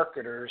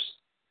non-marketers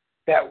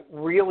that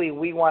really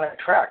we want to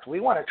attract. We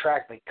want to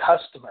attract the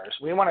customers.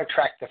 We want to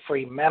attract the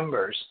free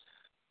members.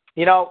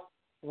 You know,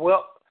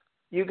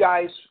 you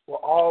guys will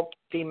all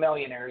be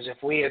millionaires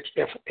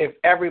if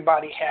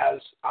everybody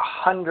has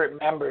 100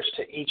 members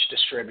to each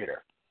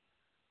distributor,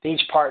 to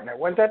each partner.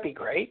 Wouldn't that be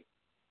great?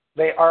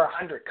 They are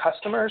 100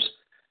 customers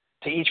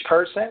to each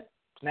person.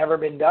 It's never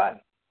been done.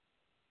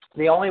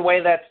 The only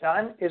way that's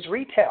done is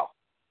retail,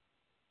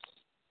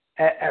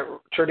 at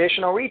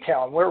traditional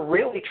retail. And we're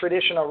really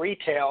traditional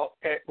retail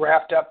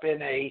wrapped up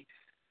in a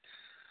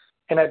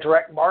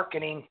direct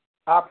marketing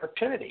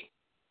opportunity.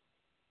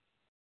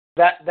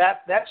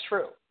 That's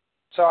true.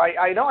 So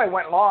I know I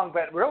went long,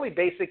 but really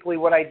basically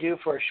what I do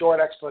for a short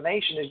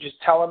explanation is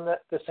just tell them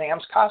the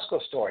Sam's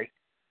Costco story.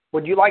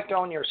 Would you like to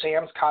own your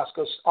Sam's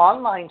Costco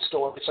online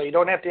store so you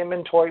don't have to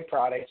inventory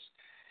products?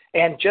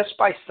 And just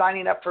by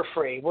signing up for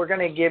free, we're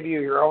going to give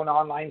you your own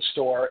online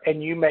store,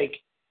 and you buy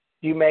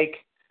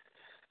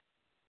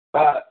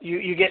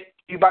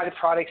the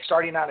product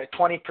starting out at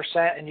 20%,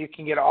 and you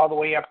can get all the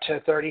way up to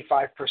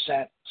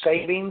 35%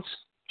 savings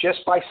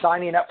just by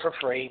signing up for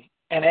free.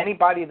 And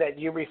anybody that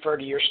you refer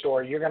to your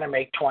store, you're going to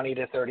make 20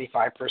 to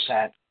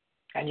 35%,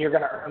 and you're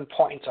going to earn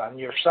points on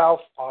yourself,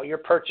 all your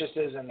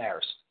purchases, and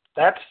theirs.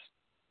 That's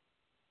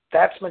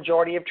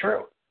majority of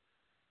true.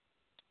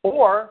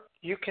 Or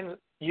you can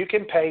you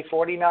can pay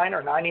 $49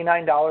 or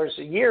 $99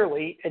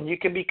 yearly, and you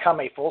can become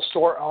a full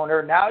store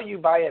owner. Now you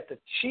buy at the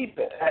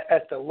cheapest,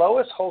 at the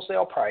lowest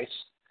wholesale price,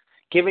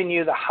 giving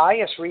you the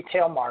highest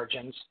retail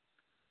margins,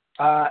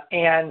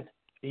 and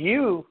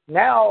you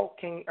now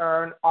can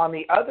earn on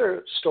the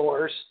other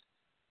stores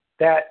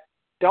that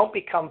don't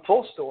become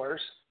full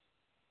stores,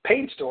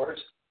 paid stores.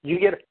 You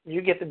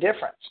get the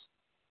difference.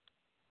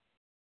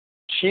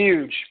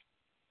 Huge.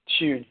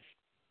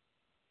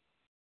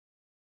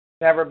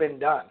 Never been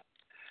done.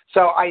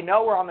 So I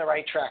know we're on the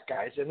right track,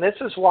 guys, and this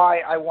is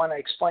why I want to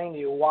explain to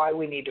you why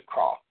we need to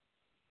crawl.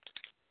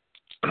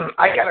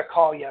 I got a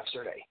call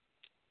yesterday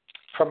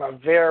from a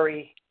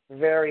very,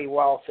 very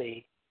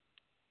wealthy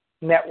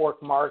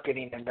network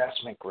marketing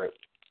investment group.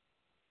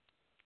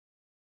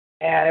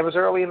 And it was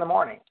early in the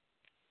morning,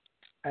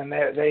 and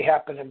they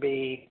happen to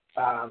be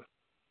on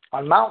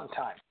Mountain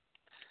Time.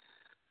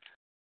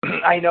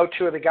 I know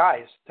two of the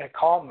guys that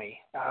called me.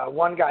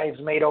 One guy has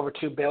made over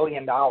 $2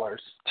 billion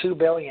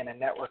in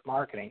network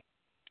marketing.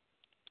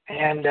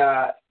 And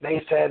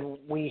they said,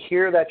 we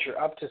hear that you're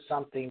up to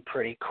something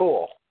pretty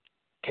cool.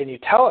 Can you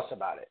tell us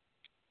about it?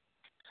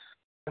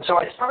 And so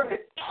I started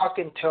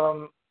talking to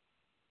him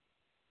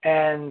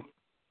and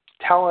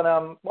telling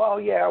them, well,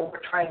 yeah,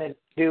 we're trying to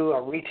do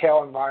a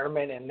retail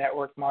environment in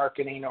network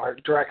marketing or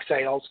direct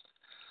sales.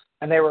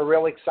 And they were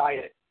really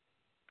excited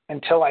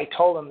until I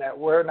told them that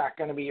we're not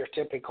going to be your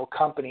typical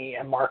company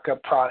and mark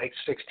up products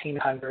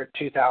 1,600,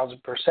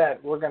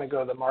 2,000%. We're going to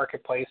go to the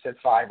marketplace at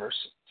 5 or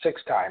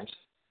 6 times.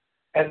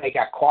 And they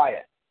got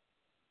quiet.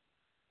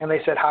 And they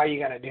said, how are you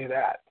going to do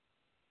that?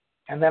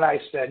 And then I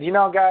said, you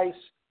know, guys,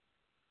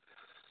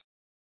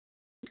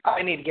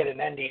 I need to get an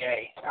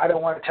NDA. I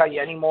don't want to tell you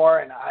anymore.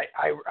 And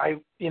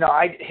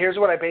here's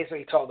what I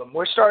basically told them.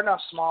 We're starting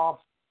off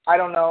small. I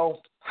don't know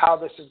how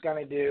this is going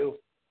to do.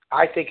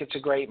 I think it's a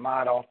great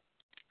model.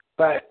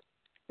 But,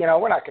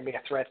 we're not going to be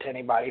a threat to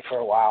anybody for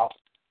a while.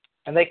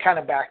 And they kind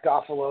of backed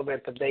off a little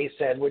bit, but they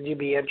said, would you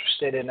be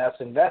interested in us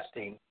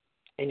investing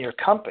in your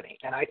company?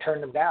 And I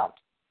turned them down.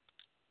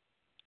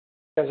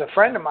 Because a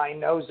friend of mine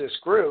knows this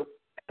group,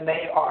 and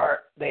they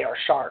are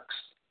sharks.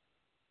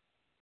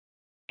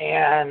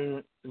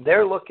 And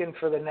they're looking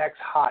for the next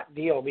hot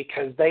deal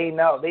because they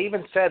know. They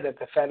even said that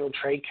the Federal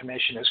Trade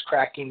Commission is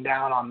cracking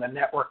down on the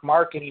network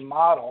marketing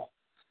model,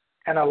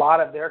 and a lot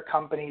of their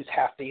companies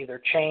have to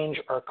either change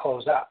or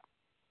close up.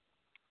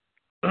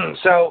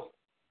 So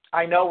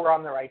I know we're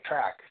on the right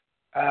track.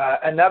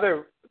 And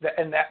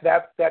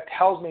that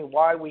tells me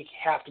why we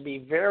have to be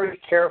very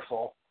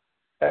careful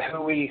at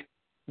who we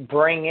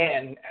bring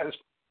in as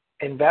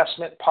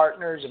investment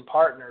partners,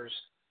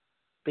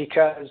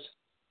 because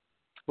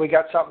we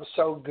got something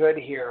so good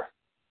here,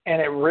 and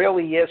it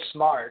really is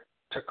smart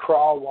to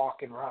crawl,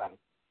 walk, and run.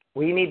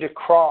 We need to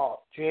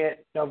crawl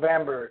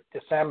November,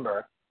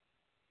 December,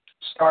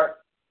 start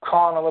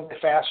crawling a little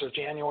bit faster,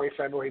 January,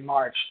 February,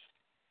 March,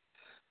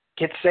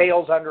 get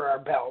sales under our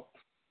belt,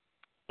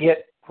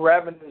 get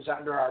revenues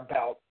under our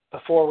belt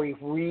before we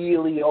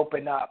really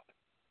open up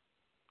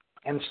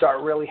and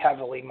start really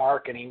heavily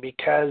marketing,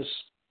 because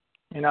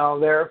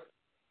they're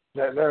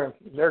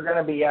going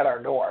to be at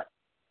our door.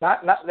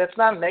 Not that's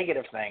not a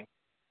negative thing,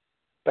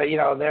 but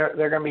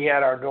they're going to be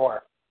at our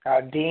door.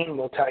 Dean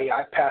will tell you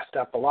I passed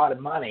up a lot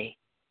of money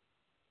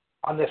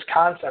on this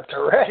concept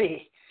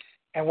already,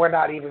 and we're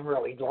not even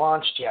really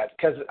launched yet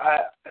because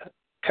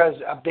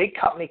a big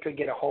company could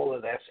get a hold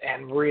of this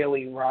and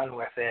really run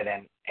with it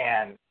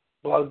and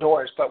blow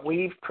doors. But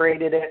we've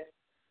created it.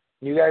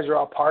 You guys are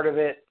all part of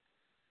it.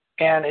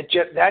 And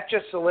that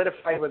just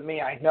solidified with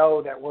me. I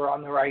know that we're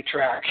on the right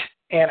track,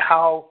 and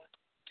how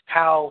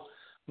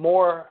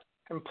more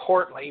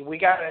importantly, we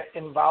got to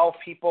involve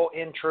people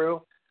in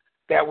TREW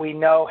that we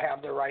know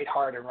have the right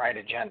heart and right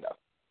agenda.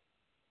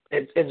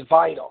 It's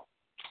vital,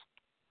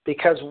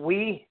 because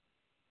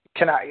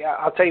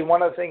I'll tell you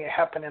one other thing that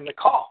happened in the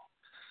call.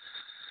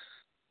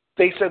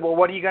 They said, well,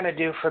 what are you going to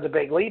do for the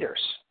big leaders?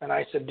 And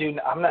I said,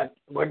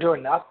 we're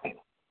doing nothing.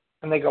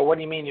 And they go, what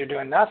do you mean you're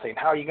doing nothing?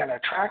 How are you going to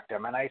attract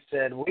them? And I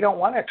said, we don't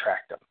want to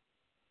attract them.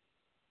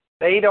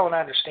 They don't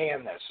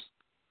understand this,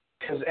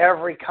 because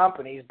every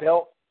company is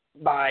built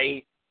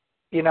by,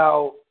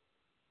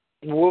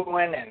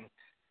 wooing and,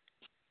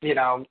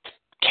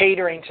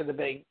 catering to the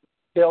big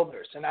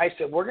builders. And I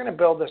said, we're going to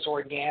build this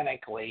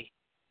organically,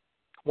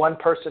 one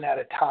person at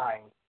a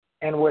time,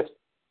 and with,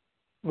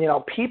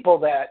 people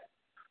that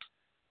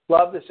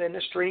love this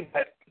industry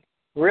but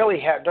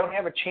really don't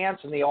have a chance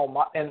in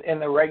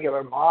the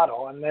regular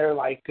model, and they're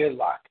like, good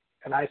luck.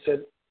 And I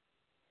said,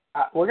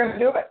 we're going to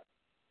do it,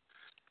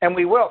 and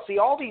we will. See,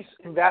 all these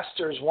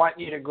investors want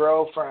you to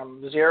grow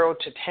from 0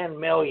 to 10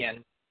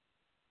 million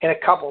in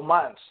a couple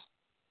months,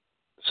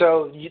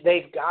 so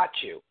they've got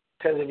you,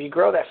 because if you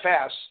grow that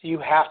fast, you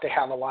have to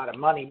have a lot of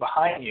money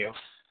behind you,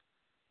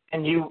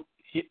 and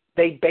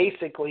they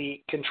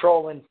basically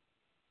control and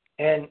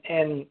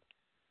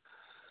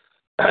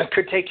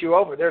could take you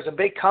over. There's a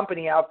big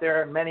company out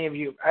there, and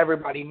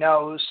everybody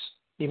knows.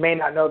 You may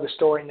not know the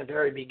story in the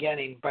very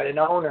beginning, but an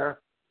owner,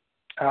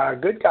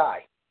 good guy,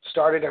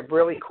 started a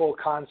really cool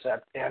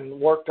concept and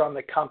worked on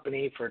the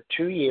company for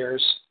 2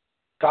 years,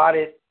 got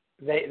it.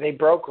 They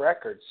broke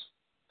records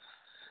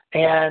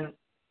and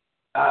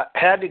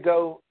had to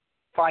go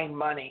find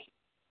money.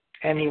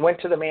 And he went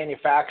to the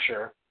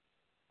manufacturer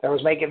that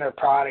was making their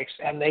products,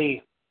 and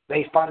they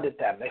funded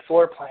them. They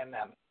floor planned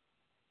them.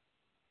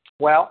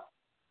 Well,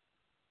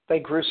 they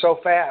grew so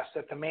fast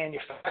that the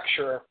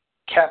manufacturer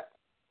kept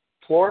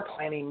floor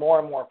planning more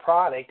and more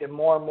product and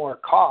more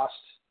costs,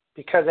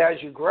 because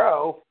as you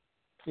grow,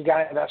 you got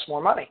to invest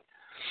more money.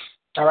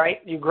 All right?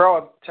 You grow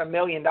up to $1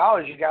 million,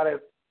 you got to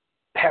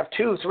have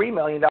 $2-3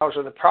 million worth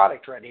of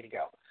product ready to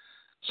go.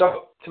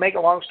 So to make a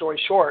long story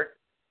short,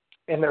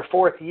 in their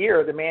 4th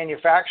year, the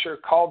manufacturer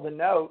called the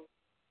note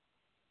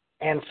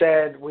and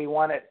said, we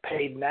want it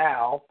paid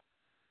now.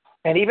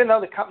 And even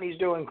though the company's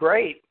doing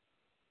great,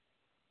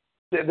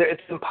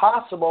 it's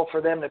impossible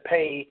for them to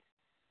pay.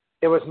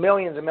 It was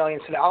millions and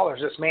millions of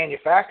dollars, this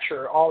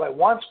manufacturer, all at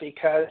once,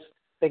 because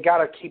they got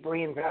to keep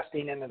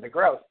reinvesting into the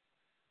growth.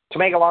 To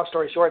make a long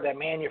story short, that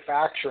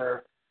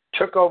manufacturer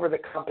took over the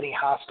company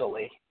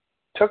hostilely,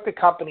 took the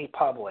company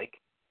public.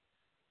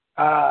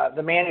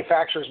 The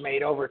manufacturers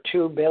made over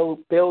 $2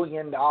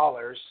 billion,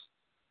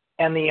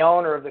 and the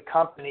owner of the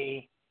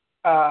company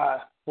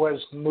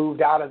was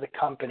moved out of the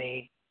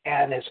company,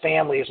 and his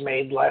family has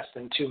made less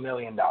than $2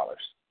 million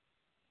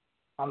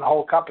on the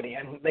whole company,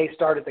 and they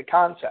started the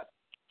concept.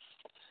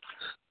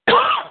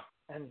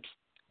 And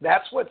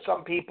that's what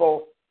some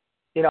people,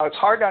 it's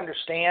hard to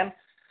understand,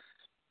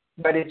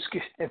 but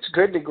it's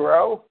good to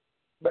grow,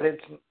 but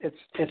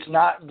it's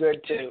not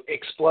good to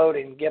explode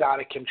and get out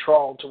of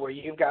control to where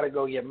you've got to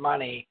go get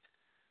money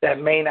that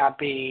may not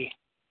be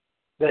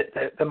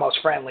the most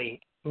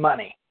friendly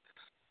money.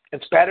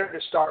 It's better to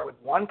start with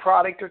one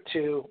product or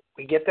two.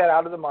 We get that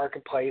out of the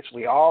marketplace.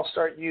 We all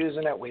start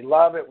using it. We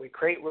love it. We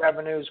create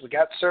revenues. We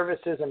got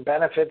services and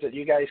benefits that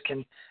you guys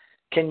can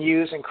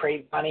use and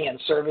create money and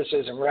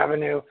services and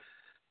revenue.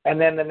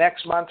 And then the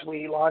next month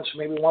we launch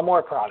maybe one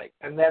more product.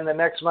 And then the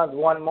next month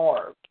one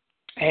more.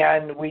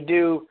 And we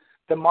do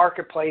the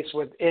marketplace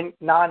with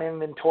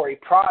non-inventory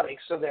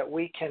products so that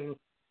we can,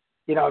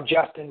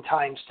 just in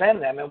time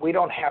send them. And we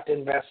don't have to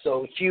invest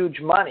so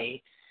huge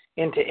money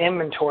into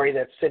inventory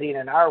that's sitting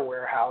in our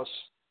warehouse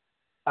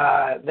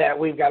that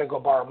we've got to go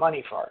borrow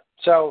money for.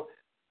 So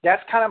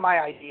that's kind of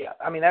my idea.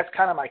 I mean, that's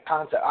kind of my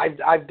concept.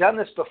 I've done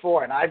this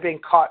before, and I've been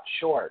caught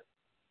short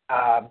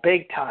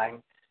big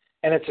time.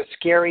 And it's a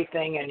scary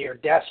thing, and you're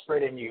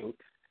desperate, and you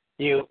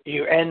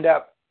end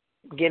up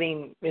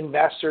getting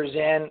investors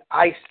in.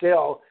 I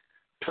still,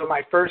 for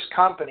my first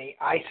company,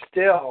 I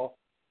still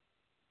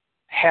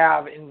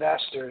have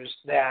investors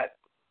that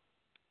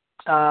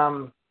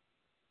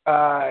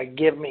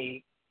give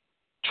me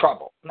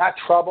trouble. Not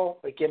trouble,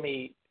 but give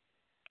me.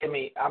 I'm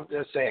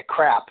going to say a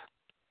crap,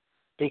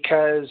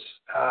 because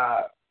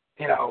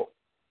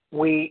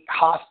we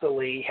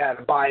hostilely had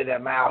to buy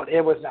them out.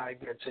 It was not a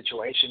good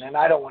situation, and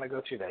I don't want to go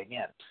through that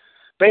again.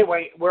 But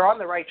anyway, we're on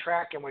the right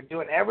track, and we're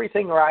doing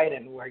everything right,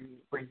 and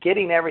we're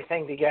getting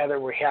everything together.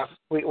 We're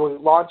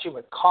launching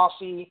with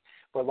coffee.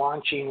 We're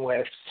launching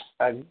with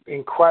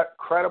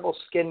incredible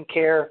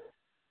skincare.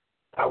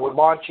 We're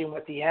launching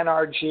with the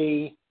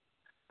NRG.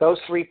 Those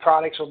 3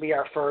 products will be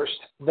our first.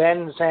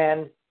 Then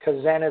Zen,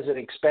 because Zen is an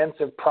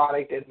expensive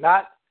product.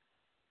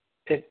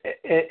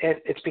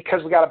 It's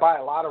because we got to buy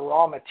a lot of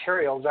raw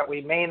materials that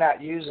we may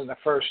not use in the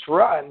first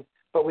run,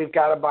 but we've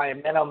got to buy a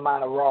minimum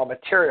amount of raw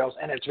materials,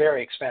 and it's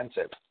very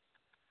expensive.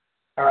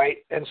 All right,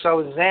 and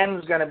so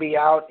Zen's going to be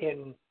out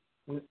in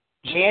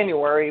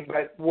January,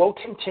 but we'll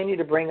continue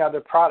to bring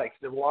other products.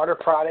 The water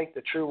product,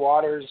 the True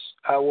Waters,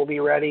 will be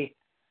ready.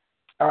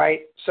 All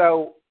right,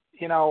 so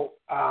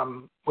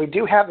we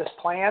do have this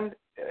planned,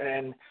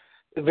 and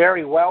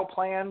very well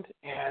planned,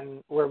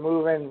 and we're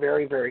moving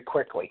very, very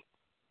quickly.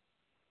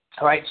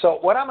 All right, so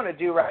what I'm going to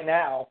do right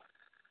now,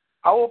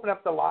 I'll open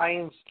up the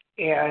lines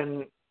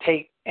and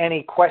take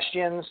any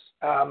questions.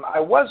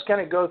 I was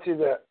going to go through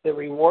the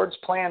rewards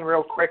plan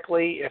real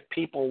quickly if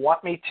people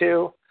want me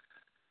to,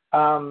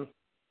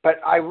 but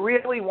I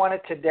really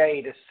wanted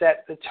today to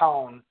set the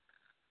tone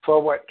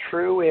for what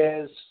True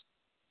is,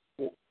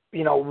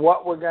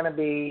 what we're going to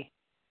be,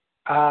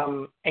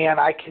 and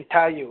I can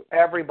tell you,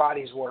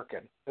 everybody's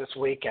working this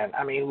weekend.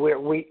 I mean,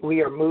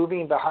 we are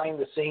moving behind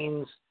the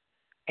scenes,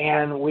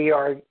 and we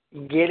are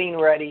getting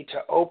ready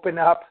to open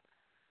up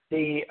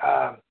the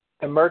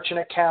merchant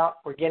account.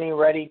 We're getting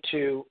ready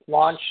to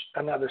launch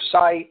another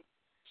site,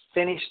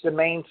 finish the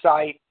main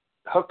site,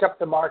 hook up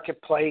the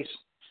marketplace,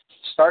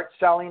 start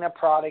selling a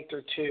product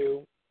or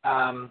two.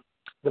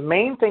 The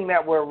main thing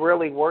that we're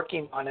really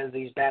working on is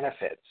these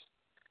benefits.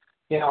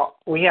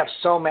 We have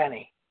so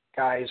many,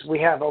 guys. We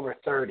have over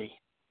 30,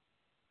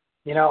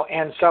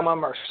 and some of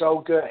them are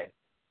so good.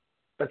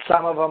 But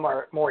some of them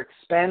are more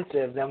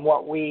expensive than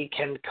what we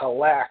can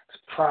collect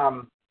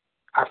from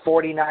our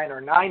 $49 or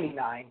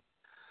 $99.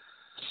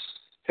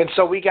 And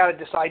so we got to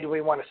decide, do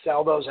we want to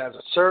sell those as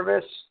a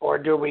service, or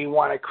do we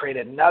want to create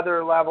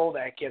another level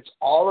that gets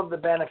all of the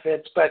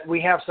benefits? But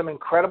we have some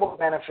incredible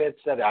benefits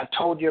that I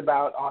told you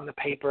about on the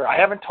paper. I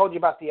haven't told you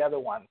about the other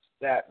ones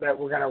that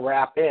we're going to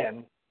wrap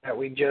in that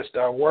we just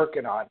are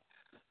working on.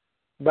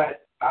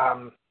 But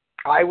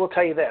I will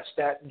tell you this,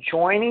 that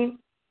joining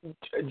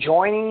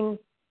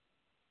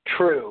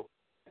BREW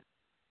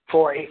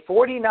for a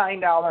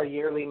 $49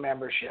 yearly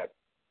membership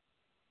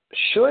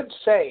should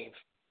save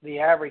the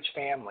average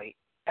family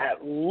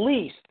at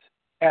least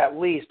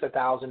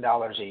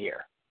 $1,000 a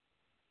year,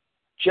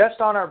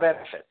 just on our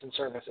benefits and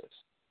services.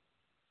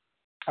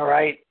 All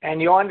right,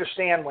 and you'll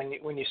understand when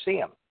you see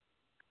them.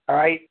 All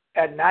right,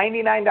 at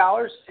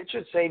 $99, it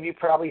should save you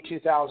probably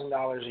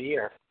 $2,000 a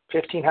year,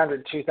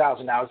 $1,500 to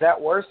 $2,000. Is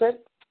that worth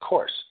it? Of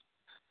course.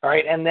 All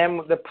right, and then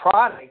the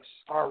products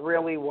are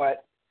really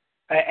what,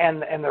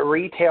 and the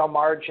retail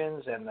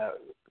margins and the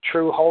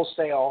true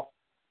wholesale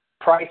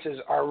prices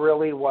are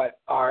really what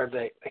are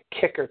the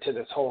kicker to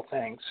this whole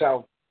thing.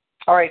 So,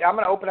 all right, I'm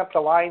going to open up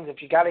the lines.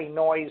 If you got any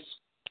noise,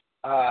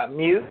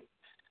 mute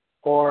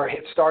or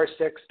hit *6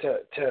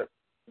 to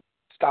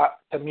stop,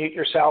 to mute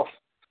yourself.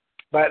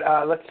 But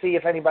let's see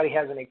if anybody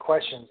has any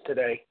questions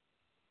today.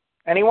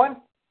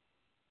 Anyone?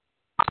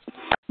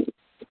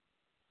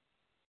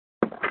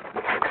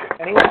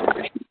 Anyone?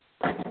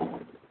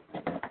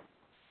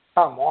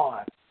 Come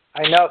on.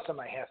 I know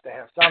somebody has to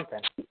have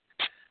something.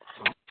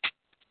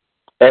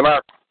 Hey,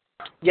 Mark.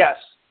 Yes.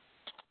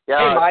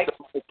 Yeah, hey, Mike.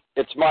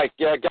 It's Mike.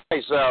 Yeah,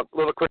 guys, a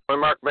little quick,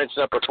 Mark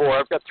mentioned that before.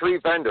 I've got 3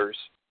 vendors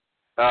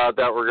that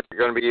we're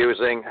going to be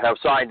using, have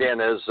signed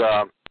in as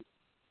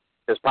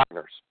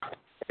partners.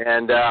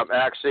 And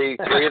actually,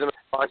 3 of them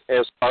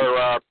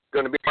are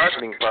going to be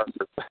marketing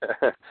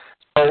partners.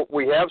 So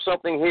we have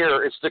something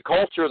here. It's the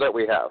culture that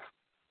we have,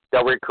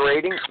 that we're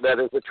creating, that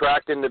is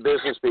attracting the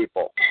business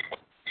people.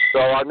 So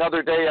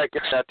another day I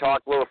can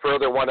talk a little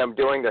further what I'm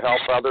doing to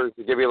help others,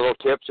 to give you a little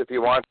tips if you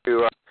want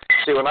to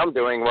see what I'm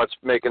doing, what's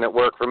making it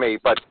work for me.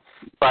 But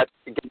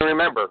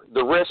remember,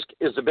 the risk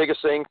is the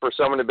biggest thing for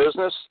someone in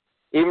business,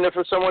 even if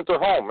it's someone to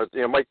home.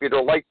 It might be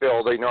their light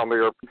bill they normally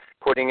are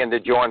putting in to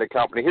join a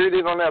company. Here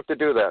they don't have to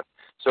do that.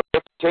 So we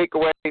have to take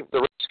away the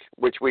risk,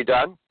 which we've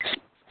done,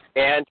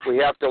 and we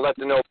have to let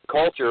them know the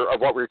culture of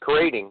what we're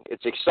creating.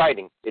 It's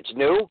exciting. It's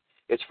new.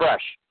 It's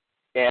fresh.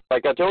 And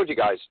like I told you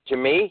guys, to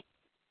me,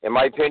 in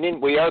my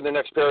opinion, we are the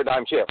next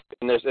paradigm shift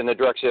in the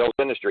direct sales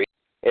industry.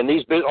 And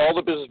all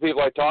the business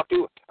people I talk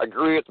to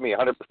agree with me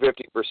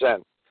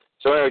 150%.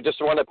 So anyway,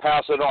 just want to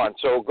pass it on.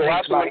 So go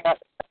out in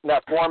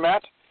that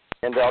format,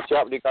 and I'll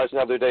chat with you guys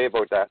another day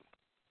about that.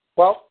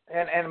 Well,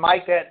 and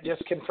Mike, that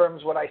just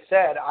confirms what I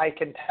said. I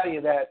can tell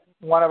you that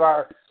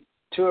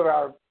 2 of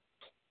our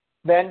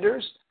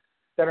vendors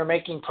that are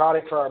making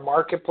product for our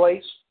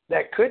marketplace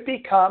that could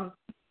become,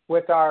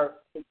 with our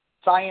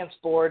science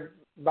board,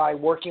 by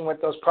working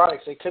with those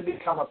products, they could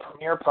become a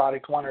premier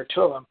product, 1 or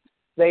 2 of them.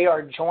 They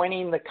are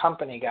joining the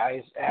company,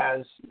 guys.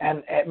 And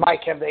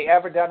Mike, have they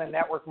ever done a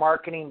network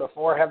marketing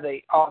before?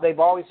 They've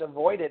always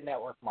avoided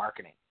network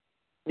marketing.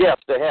 Yes,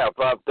 they have.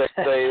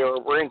 They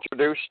were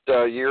introduced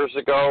years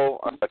ago,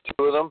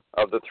 2 of them,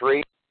 of the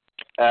 3.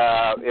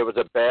 It was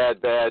a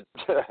bad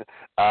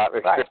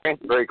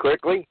experience very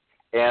quickly,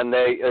 and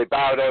they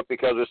bowed out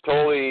because it was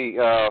totally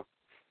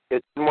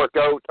it didn't work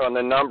out on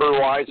the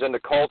number-wise and the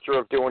culture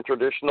of doing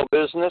traditional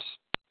business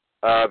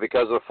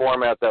because of the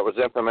format that was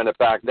implemented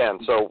back then.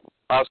 So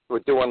us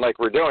with doing like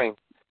we're doing,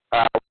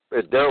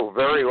 they're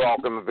very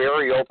welcome,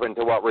 very open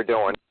to what we're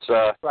doing.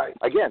 It's,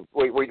 again,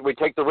 we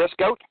take the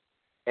risk out,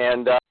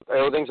 and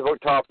everything's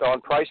about top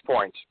on price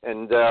points.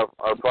 And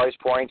our price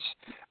points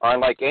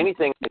aren't like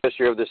anything in the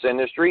history of this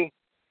industry.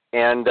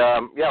 And,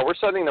 we're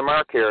setting the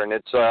mark here, and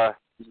it's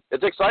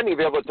exciting to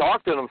be able to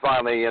talk to them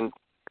finally. And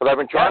but I've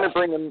been trying to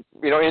bring them,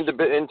 into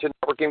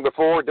networking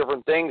before,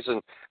 different things,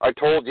 and I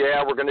told,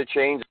 we're going to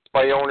change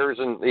by owners,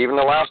 and even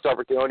the last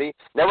opportunity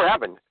never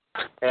happened.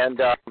 And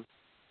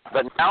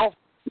but now,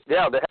 they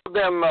have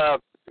them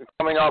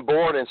coming on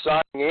board and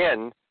signing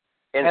in,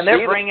 and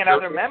they're bringing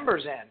other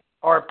members in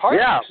or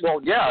partners.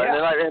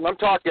 And I'm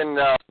talking.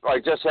 I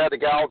just had a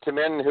gal come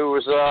in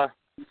who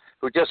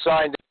just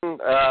signed in.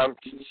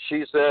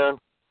 She's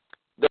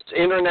that's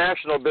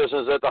international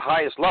business at the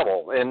highest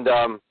level, and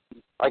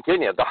I'm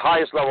kidding you, the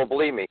highest level,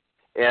 believe me.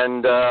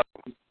 And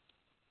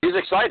she's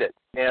excited,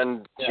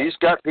 and she's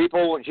got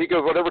people. She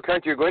goes whatever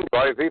country you're going to,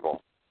 buy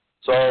people.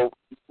 So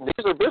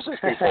these are business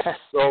people.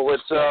 So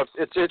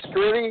it's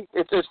really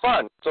it's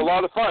fun. It's a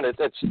lot of fun.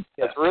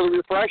 It's really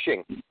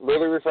refreshing.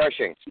 Really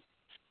refreshing.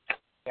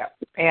 Yeah,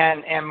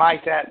 and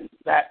Mike,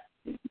 that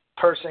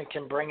person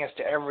can bring us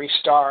to every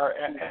star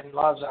and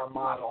loves our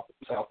model.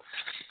 So,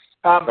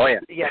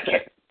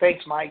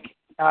 thanks, Mike.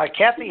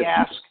 Kathy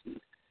asks,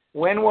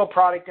 when will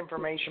product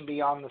information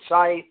be on the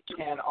site,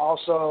 and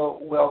also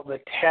will the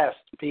test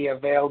be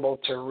available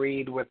to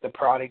read with the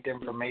product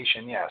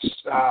information? Yes.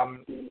 I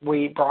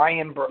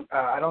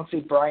don't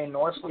see Brian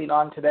Northfleet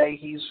on today.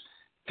 He's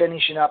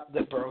finishing up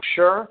the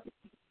brochure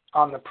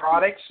on the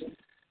products.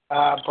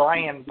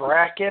 Brian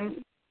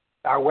Bracken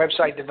Our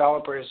website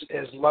developer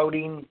is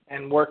loading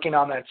and working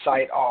on that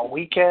site all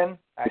weekend.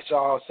 I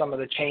saw some of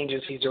the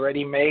changes he's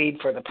already made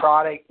for the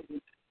product.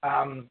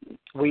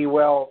 We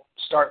will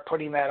start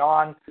putting that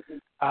on.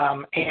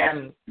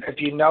 And if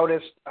you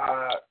noticed,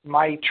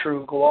 My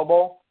True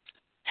Global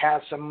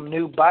has some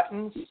new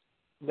buttons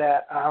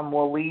that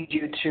will lead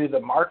you to the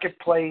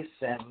marketplace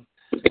and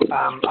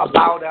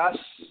About Us.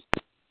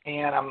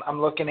 And I'm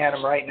looking at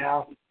them right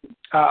now.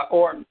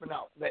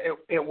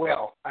 It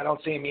will. I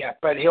don't see him yet,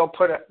 but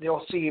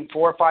you'll see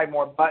 4 or 5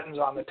 more buttons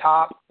on the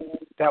top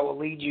that will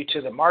lead you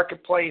to the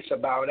marketplace,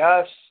 About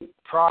Us,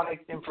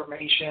 product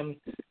information,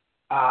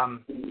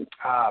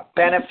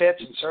 benefits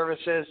and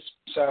services.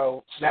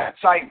 So that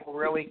site will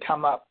really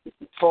come up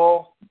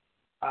full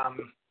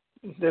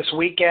this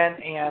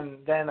weekend, and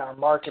then our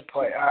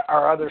marketplace,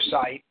 our other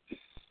site,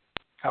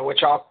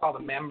 which I'll call the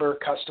member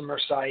customer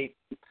site,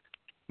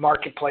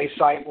 marketplace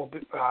site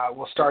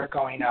will start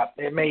going up.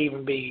 It may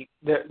even be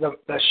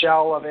the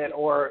shell of it,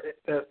 or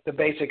the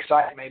basic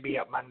site may be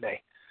up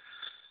Monday.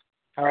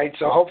 All right,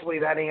 so hopefully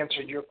that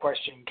answered your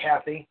question,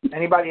 Kathy.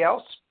 Anybody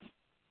else?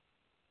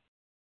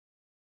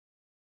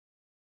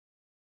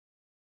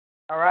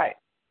 All right.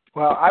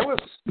 Well,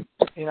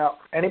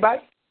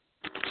 anybody?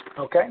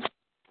 Okay.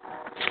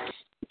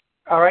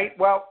 All right.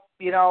 Well,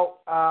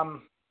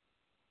 all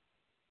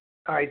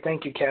right.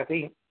 Thank you,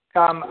 Kathy.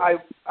 I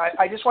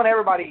just want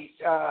everybody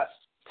to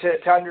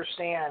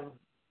understand,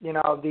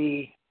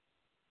 the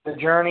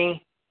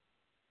journey,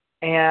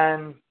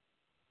 and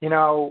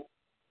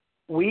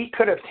we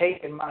could have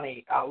taken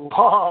money a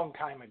long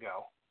time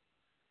ago,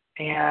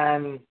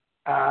 and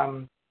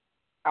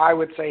I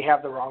would say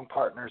have the wrong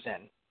partners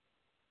in.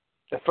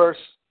 The first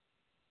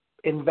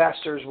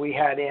investors we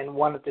had in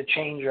wanted to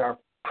change our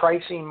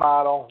pricing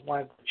model,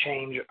 wanted to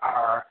change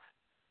our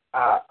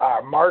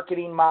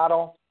marketing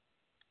model,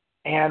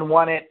 and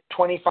wanted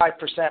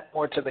 25%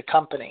 more to the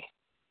company.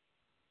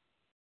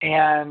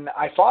 And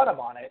I fought them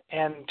on it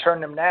and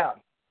turned them down.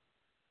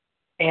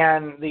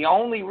 And the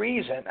only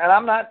reason, and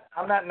I'm not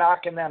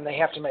knocking them, they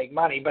have to make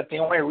money, but the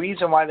only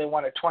reason why they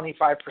wanted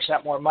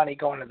 25% more money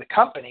going to the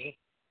company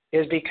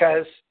is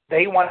because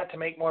they wanted to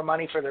make more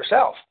money for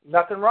themselves.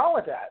 Nothing wrong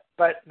with that,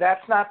 but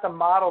that's not the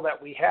model that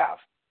we have.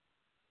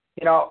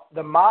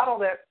 The model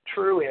that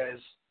True is,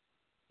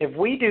 if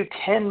we do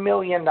 $10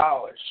 million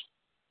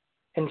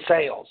in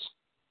sales,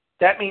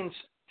 that means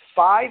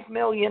 $5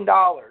 million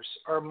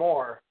or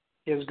more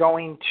is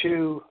going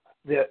to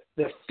the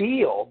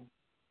field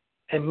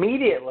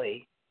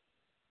immediately,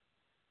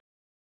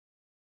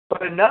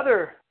 but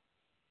another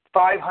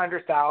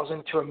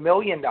 $500,000 to $1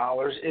 million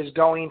is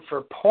going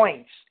for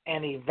points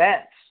and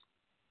events.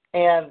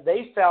 And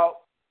they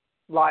felt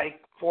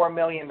like $4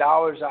 million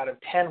out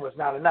of 10 was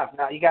not enough.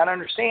 Now, you got to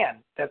understand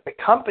that the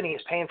company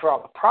is paying for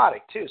all the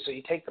product, too. So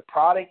you take the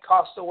product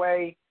cost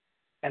away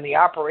and the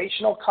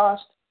operational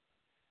cost,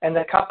 and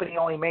the company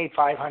only made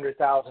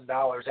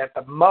 $500,000 at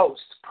the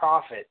most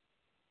profit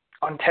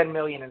on $10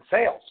 million in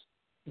sales.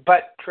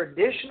 But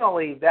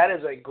traditionally, that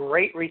is a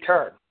great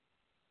return.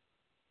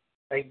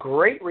 A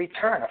great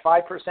return, a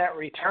 5%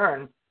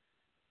 return.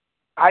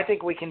 I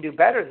think we can do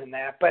better than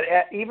that. But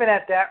even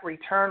at that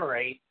return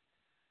rate,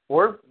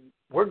 we're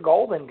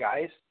golden,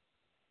 guys.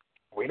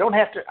 We don't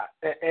have to.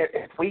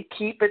 If we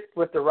keep it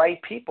with the right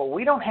people,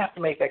 we don't have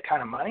to make that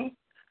kind of money.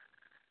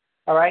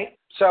 All right.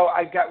 So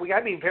we got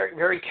to be very,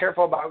 very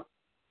careful about.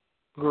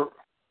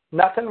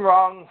 Nothing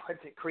wrong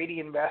with the greedy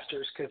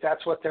investors, because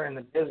that's what they're in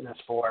the business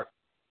for.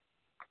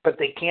 But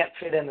they can't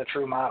fit in the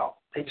True model.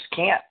 They just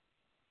can't.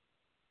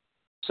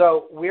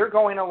 So we're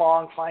going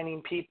along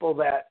finding people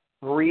that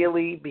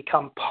really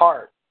become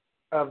part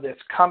of this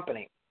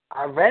company.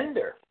 Our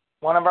vendor,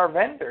 one of our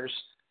vendors,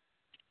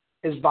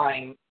 is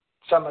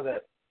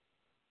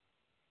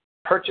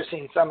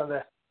purchasing some of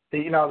the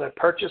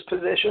purchase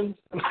positions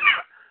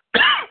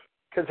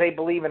because they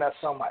believe in us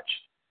so much.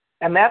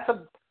 And that's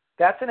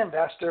an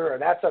investor, or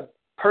that's a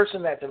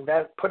person that's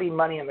putting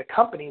money in the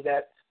company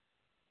that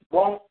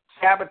won't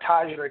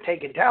sabotage it or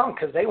take it down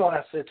because they want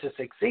us to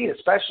succeed,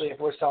 especially if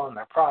we're selling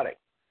their product.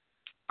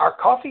 Our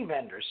coffee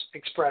vendors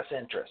express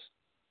interest,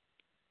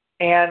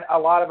 and a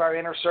lot of our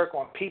inner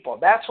circle and people.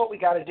 That's what we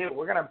got to do.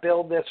 We're going to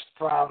build this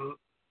from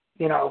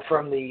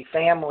the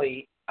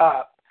family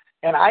up.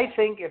 And I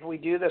think if we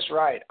do this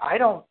right, I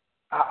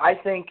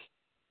think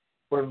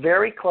we're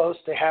very close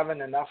to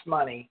having enough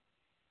money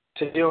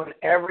to doing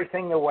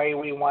everything the way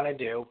we want to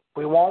do.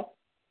 We won't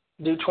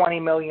do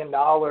 $20 million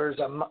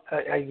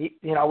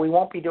we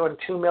won't be doing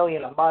 $2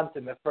 million a month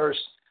in the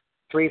first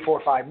 3,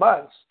 4, 5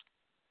 months,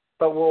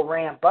 but we'll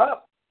ramp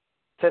up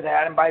to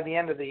that, and by the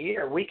end of the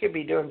year, we could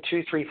be doing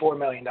 $2, $3, $4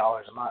 million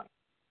a month.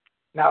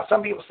 Now,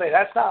 some people say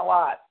that's not a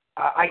lot.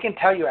 I can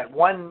tell you at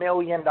 $1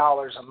 million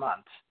a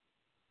month,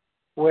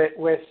 with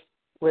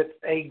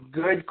a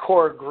good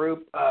core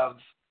group of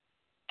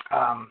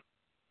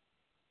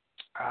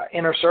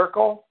inner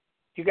circle,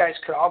 you guys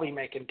could all be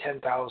making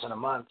 $10,000 a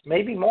month,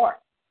 maybe more.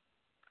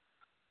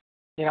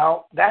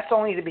 That's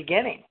only the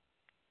beginning.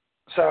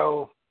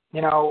 So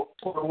we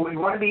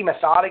want to be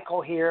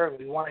methodical here.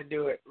 We want to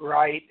do it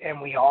right,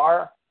 and we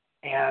are.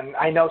 And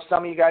I know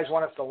some of you guys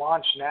want us to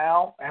launch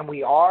now, and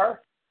we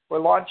are. We're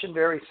launching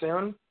very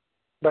soon,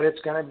 but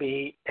it's going to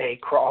be a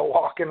crawl,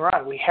 walk, and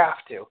run. We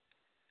have to.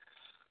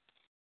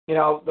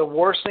 The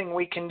worst thing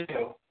we can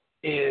do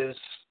is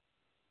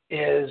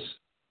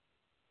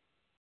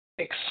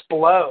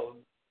explode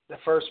the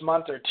first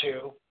month or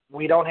two.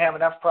 We don't have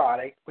enough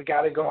product. We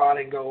got to go out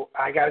and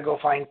I got to go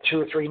find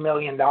 $2 or $3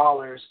 million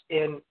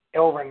in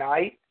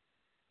overnight.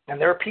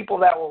 And there are people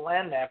that will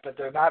lend that, but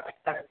they're not the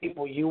kind of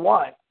people you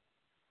want.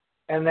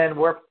 And then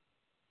we're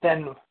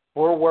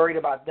worried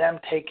about them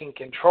taking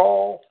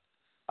control,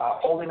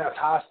 holding us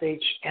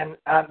hostage. And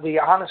the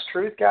honest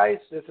truth, guys,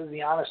 this is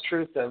the honest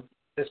truth of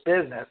this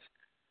business.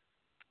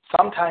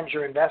 Sometimes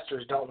your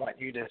investors don't want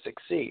you to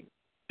succeed,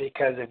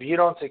 because if you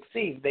don't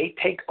succeed, they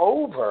take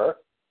over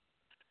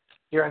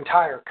your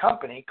entire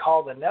company,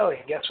 call the note,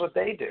 and guess what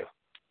they do?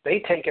 They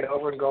take it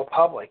over and go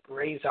public,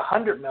 raise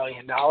 $100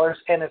 million,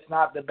 and it's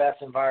not the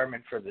best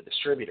environment for the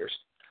distributors.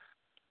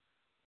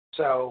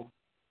 So,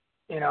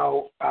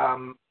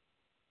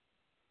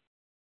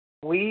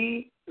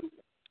 we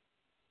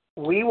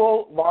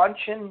will launch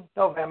in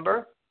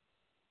November.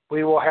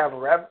 We will have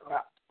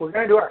we're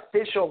going to do our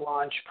official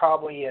launch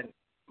probably in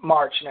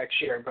March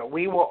next year, but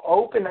we will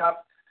open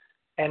up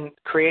and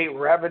create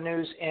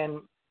revenues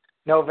in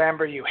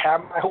November. You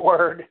have my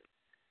word.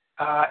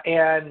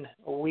 And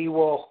we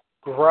will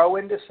grow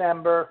in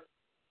December,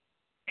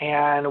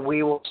 and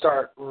we will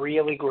start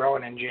really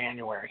growing in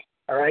January.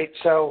 All right?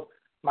 So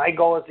my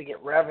goal is to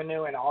get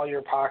revenue in all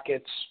your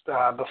pockets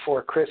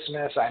before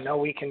Christmas. I know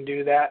we can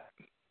do that.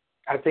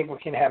 I think we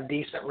can have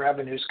decent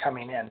revenues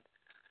coming in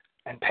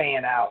and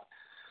paying out.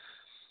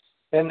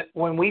 And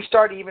when we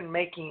start even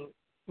doing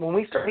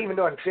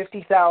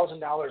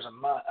 $50,000 a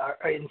month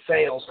in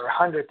sales, or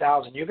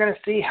 $100,000, you're going to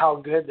see how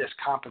good this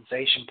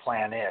compensation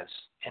plan is.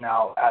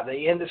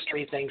 The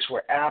industry thinks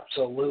we're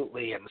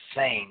absolutely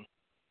insane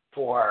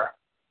for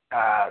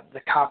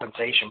the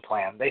compensation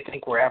plan. They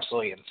think we're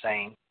absolutely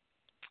insane,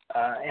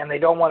 and they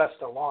don't want us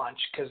to launch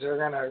because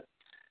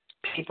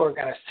people are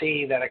going to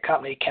see that a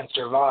company can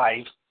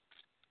survive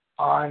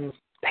on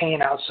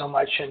paying out so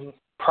much and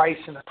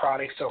pricing the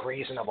product so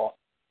reasonable.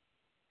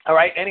 All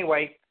right.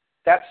 Anyway,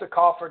 that's the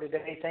call for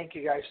today. Thank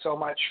you guys so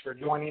much for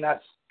joining us.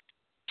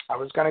 I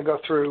was going to go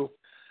through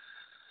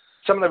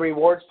some of the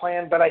rewards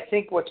plan, but I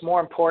think what's more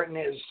important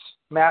is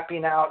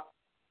mapping out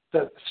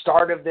the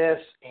start of this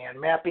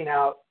and mapping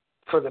out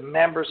for the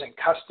members and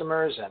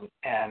customers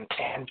and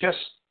just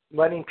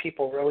letting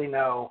people really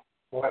know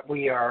what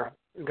we are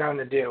going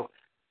to do.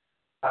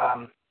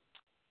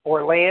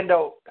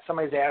 Orlando,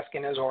 somebody's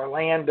asking, is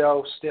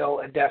Orlando still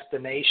a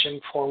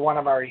destination for one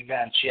of our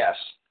events? Yes.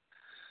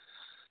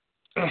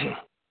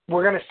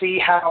 We're going to see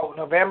how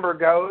November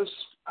goes.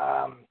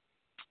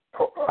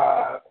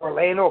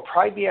 Orlando will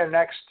probably be our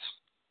next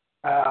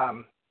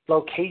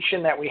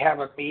location that we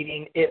have a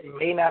meeting. It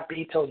may not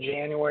be till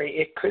January.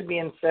 It could be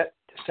in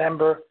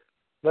December.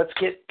 Let's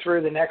get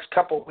through the next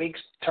couple of weeks,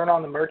 turn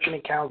on the merchant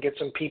account, get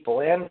some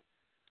people in,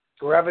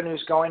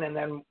 revenue's going, and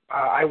then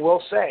I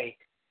will say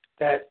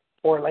that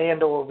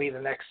Orlando will be the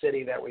next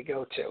city that we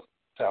go to.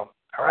 So,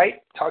 all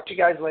right, talk to you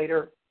guys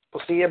later.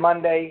 We'll see you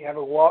Monday. Have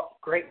a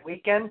great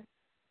weekend.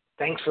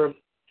 Thanks for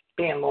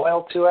being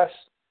loyal to us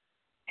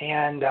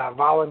and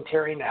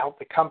volunteering to help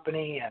the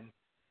company. And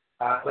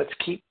let's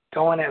keep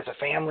going as a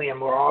family,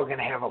 and we're all going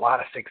to have a lot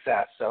of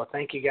success. So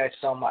thank you guys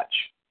so much.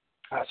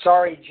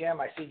 Sorry, Jim.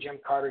 I see Jim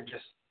Carter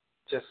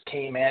just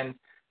came in.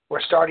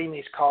 We're starting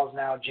these calls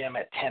now, Jim,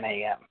 at 10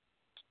 a.m.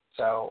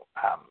 So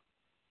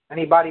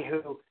anybody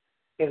who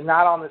is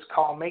not on this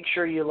call, make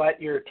sure you let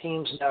your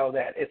teams know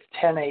that it's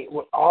 10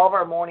 a.m. All of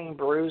our morning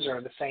brews are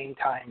the same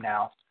time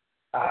now,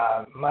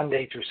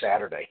 Monday through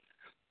Saturday.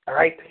 All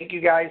right, thank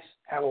you guys.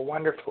 Have a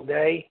wonderful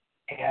day,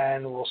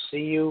 and we'll see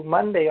you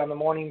Monday on the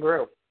Morning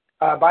Brew.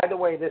 By the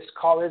way, this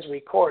call is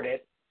recorded,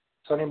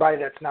 so anybody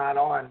that's not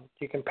on,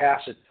 you can pass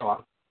it to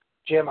them.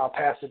 Jim, I'll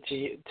pass it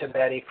to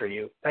Betty for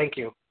you. Thank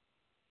you.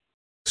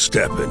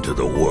 Step into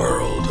the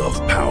world of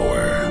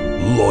power,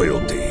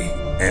 loyalty,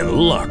 and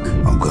luck.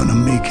 I'm going to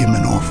make him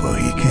an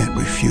offer he can't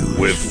refuse.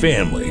 With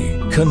family,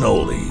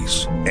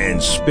 cannolis,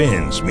 and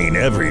spins mean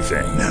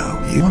everything.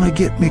 Now, you want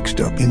to get mixed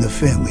up in the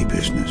family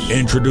business.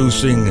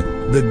 Introducing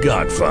The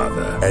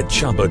Godfather at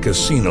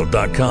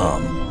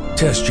ChumbaCasino.com.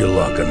 Test your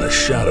luck in the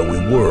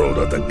shadowy world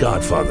of The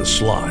Godfather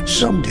slot.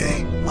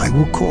 Someday, I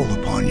will call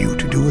upon you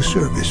to do a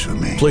service for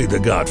me. Play The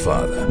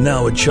Godfather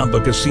now at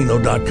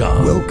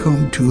ChumbaCasino.com.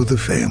 Welcome to the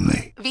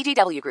family.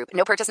 VGW Group.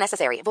 No purchase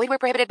necessary. Void where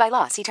prohibited by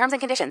law. See terms and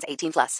conditions. 18+.